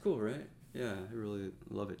 Yeah, it's cool, right? Yeah, I really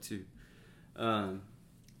love it too. And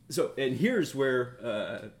here's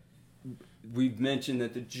where we've mentioned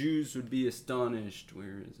that the Jews would be astonished.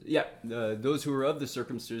 Where is it? Yeah, those who were of the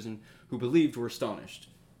circumcision who believed were astonished.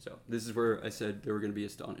 So this is where I said they were going to be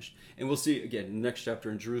astonished. And we'll see, again, in the next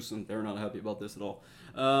chapter in Jerusalem, they're not happy about this at all.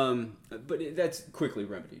 But that's quickly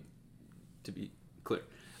remedied, to be clear.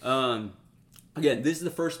 Again, this is the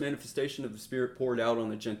first manifestation of the Spirit poured out on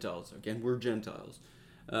the Gentiles. Again, we're Gentiles.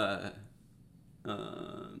 And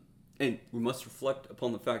we must reflect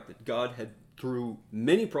upon the fact that God had, through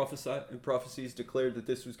many prophecies, declared that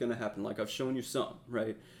this was going to happen. Like I've shown you some,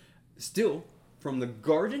 right? Still, from the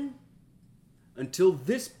garden until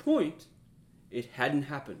this point, it hadn't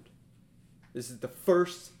happened. This is the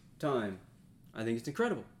first time. I think it's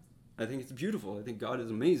incredible. I think it's beautiful. I think God is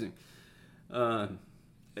amazing.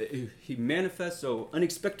 He manifests so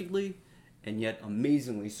unexpectedly and yet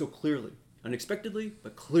amazingly, so clearly. Unexpectedly,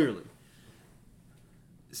 but clearly.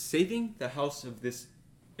 Saving the house of this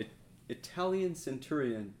Italian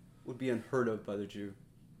centurion would be unheard of by the Jew.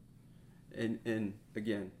 And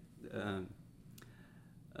again,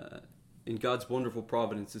 in God's wonderful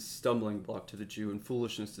providence, is stumbling block to the Jew and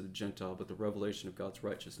foolishness to the Gentile, but the revelation of God's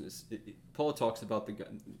righteousness. Paul talks about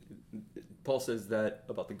Paul says that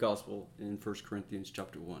about the gospel in 1 Corinthians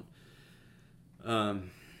chapter 1.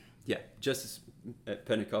 Just as at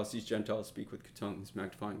Pentecost, these Gentiles speak with tongues,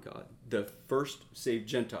 magnifying God. The first saved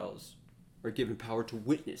Gentiles are given power to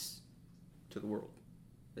witness to the world.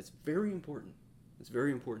 That's very important. It's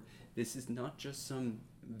very important. This is not just some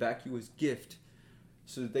vacuous gift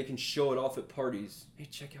so that they can show it off at parties. Hey,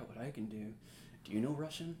 check out what I can do. Do you know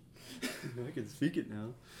Russian? I can speak it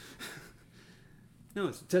now. No,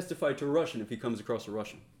 it's to testify to a Russian if he comes across a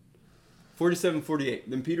Russian. 47-48.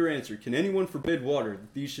 Then Peter answered, "Can anyone forbid water,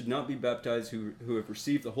 that these should not be baptized who have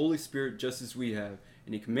received the Holy Spirit just as we have?"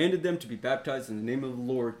 And he commanded them to be baptized in the name of the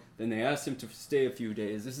Lord. Then they asked him to stay a few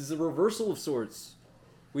days. This is a reversal of sorts.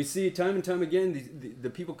 We see time and time again, the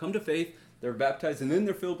people come to faith, they're baptized, and then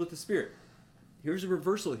they're filled with the Spirit. Here's a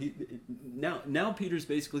reversal. Now Peter's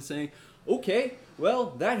basically saying, okay,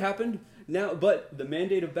 well, that happened. Now, but the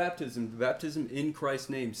mandate of baptism in Christ's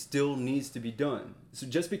name still needs to be done. So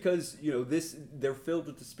just because, they're filled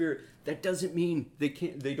with the Spirit, that doesn't mean they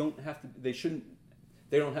don't have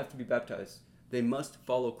to be baptized. They must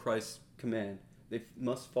follow Christ's command. They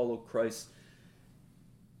must follow Christ's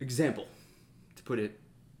example, to put it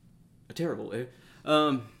a terrible way.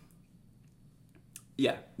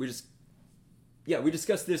 We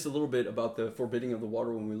discussed this a little bit about the forbidding of the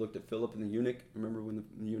water when we looked at Philip and the eunuch. Remember when the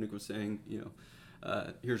eunuch was saying,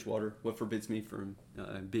 here's water, what forbids me from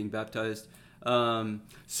being baptized?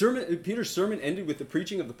 Peter's sermon ended with the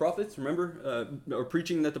preaching of the prophets, remember? Or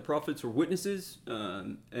preaching that the prophets were witnesses,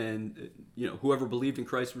 and whoever believed in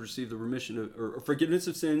Christ would receive the remission or forgiveness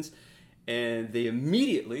of sins. And they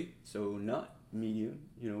immediately, so not medium,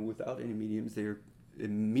 without any mediums, they are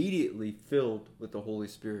immediately filled with the Holy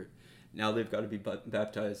Spirit. Now they've got to be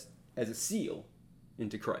baptized as a seal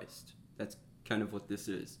into Christ. That's kind of what this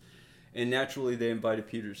is. And naturally, they invited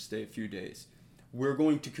Peter to stay a few days. We're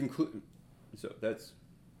going to conclude. So that's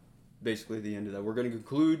basically the end of that. We're going to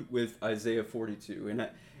conclude with Isaiah 42.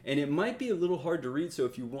 And it might be a little hard to read, so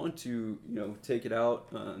if you want to, take it out.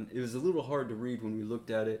 It was a little hard to read when we looked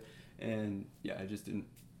at it. And, I just didn't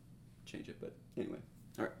change it. But anyway.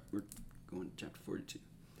 All right, we're going to chapter 42.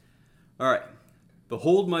 All right.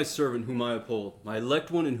 Behold my servant whom I uphold, my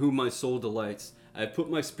elect one in whom my soul delights. I have put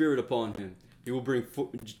my spirit upon him. He will bring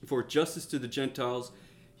forth justice to the Gentiles.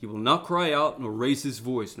 He will not cry out, nor raise his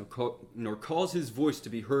voice, nor cause his voice to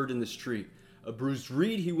be heard in the street. A bruised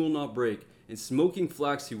reed he will not break, and smoking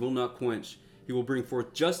flax he will not quench. He will bring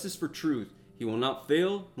forth justice for truth. He will not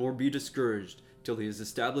fail, nor be discouraged, till he has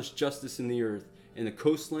established justice in the earth, and the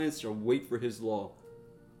coastlands shall wait for his law.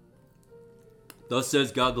 Thus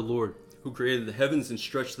says God the Lord, who created the heavens and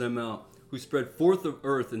stretched them out, who spread forth the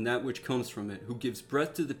earth and that which comes from it, who gives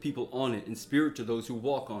breath to the people on it, and spirit to those who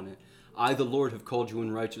walk on it. I, the Lord, have called you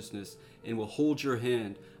in righteousness, and will hold your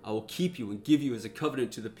hand. I will keep you and give you as a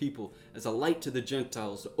covenant to the people, as a light to the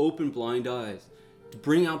Gentiles, to open blind eyes, to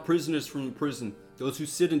bring out prisoners from the prison, those who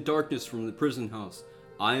sit in darkness from the prison house.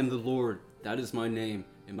 I am the Lord, that is my name,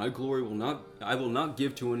 and my glory I will not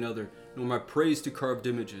give to another, nor my praise to carved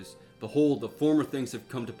images. Behold, the former things have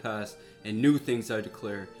come to pass, and new things I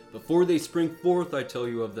declare. Before they spring forth, I tell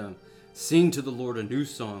you of them. Sing to the Lord a new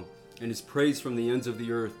song, and his praise from the ends of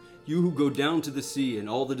the earth. You who go down to the sea, and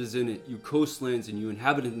all that is in it, you coastlands, and you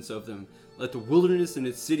inhabitants of them. Let the wilderness and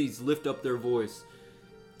its cities lift up their voice.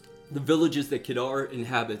 The villages that Kedar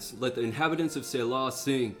inhabits, let the inhabitants of Selah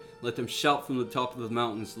sing. Let them shout from the top of the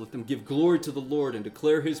mountains. Let them give glory to the Lord, and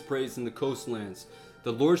declare his praise in the coastlands.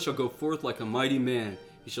 The Lord shall go forth like a mighty man.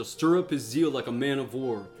 He shall stir up his zeal like a man of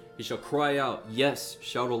war. He shall cry out, yes,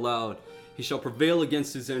 shout aloud. He shall prevail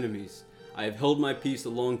against his enemies. I have held my peace a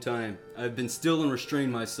long time. I have been still and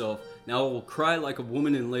restrained myself. Now I will cry like a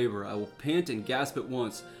woman in labor. I will pant and gasp at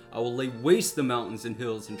once. I will lay waste the mountains and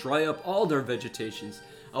hills and dry up all their vegetations.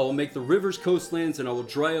 I will make the rivers coastlands, and I will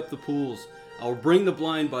dry up the pools. I will bring the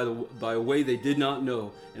blind by a way they did not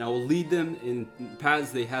know, and I will lead them in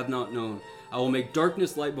paths they have not known. I will make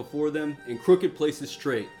darkness light before them, and crooked places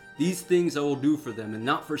straight. These things I will do for them, and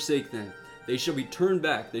not forsake them. They shall be turned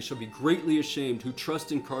back, they shall be greatly ashamed, who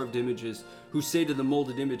trust in carved images, who say to the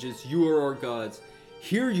molded images, you are our gods.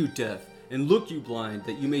 Hear, you deaf, and look, you blind,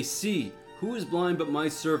 that you may see. Who is blind but my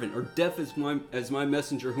servant, or deaf as my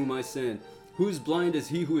messenger whom I send? Who is blind as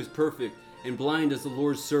he who is perfect, and blind as the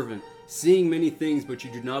Lord's servant, seeing many things but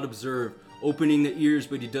you do not observe, opening the ears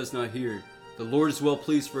but he does not hear? The Lord is well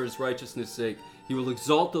pleased for his righteousness' sake. He will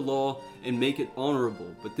exalt the law and make it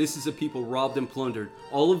honorable. But this is a people robbed and plundered.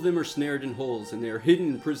 All of them are snared in holes, and they are hidden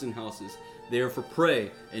in prison houses. They are for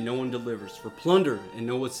prey, and no one delivers. For plunder, and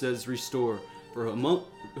no one says restore. For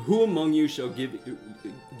who among you shall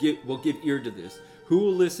will give ear to this? Who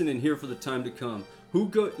will listen and hear for the time to come? Who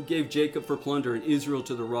gave Jacob for plunder and Israel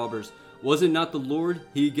to the robbers? Was it not the Lord,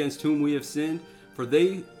 he against whom we have sinned? For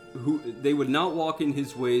they would not walk in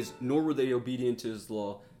his ways, nor were they obedient to his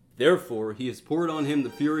law. Therefore he has poured on him the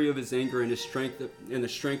fury of his anger and the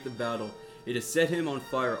strength of battle. It has set him on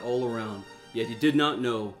fire all around. Yet he did not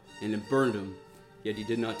know, and it burned him. Yet he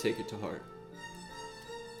did not take it to heart.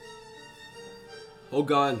 O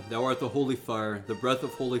God, thou art the holy fire, the breath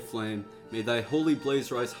of holy flame. May thy holy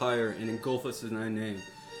blaze rise higher and engulf us in thy name.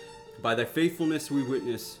 By thy faithfulness we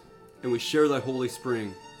witness, and we share thy holy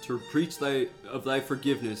spring, to preach of thy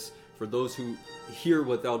forgiveness for those who hear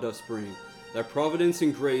what thou dost bring. Thy providence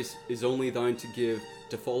and grace is only thine to give.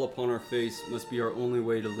 To fall upon our face must be our only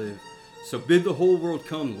way to live. So bid the whole world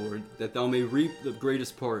come, Lord, that thou may reap the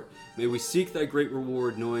greatest part. May we seek thy great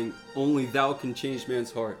reward, knowing only thou can change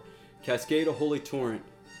man's heart. Cascade a holy torrent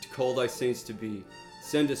to call thy saints to be.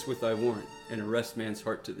 Send us with thy warrant and arrest man's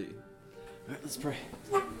heart to thee. All right, let's pray.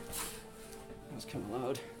 That was kind of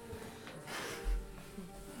loud.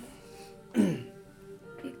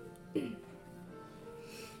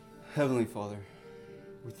 Heavenly Father,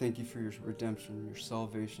 we thank you for your redemption, your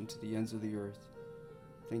salvation to the ends of the earth.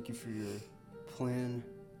 Thank you for your plan.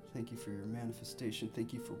 Thank you for your manifestation.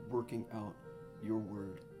 Thank you for working out your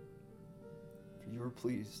word. For you are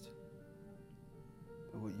pleased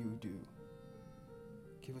by what you do.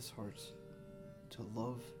 Give us hearts to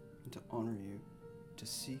love and to honor you, to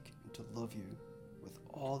seek and to love you with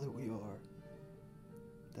all that we are.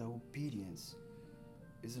 That obedience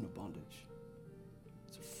isn't a bondage.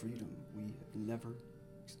 It's a freedom we've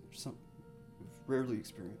rarely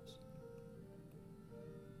experienced.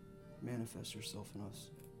 Manifest yourself in us.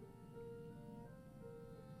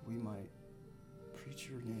 We might preach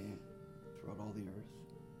your name throughout all the earth.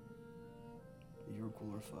 You're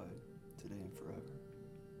glorified today and forever.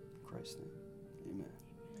 In Christ's name,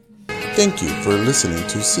 amen. Thank you for listening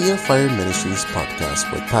to Sea of Fire Ministries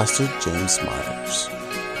podcast with Pastor James Meyers.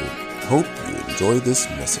 We hope you enjoy this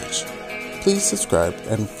message. Please subscribe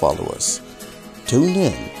and follow us. Tune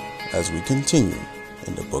in as we continue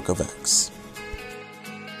in the book of Acts.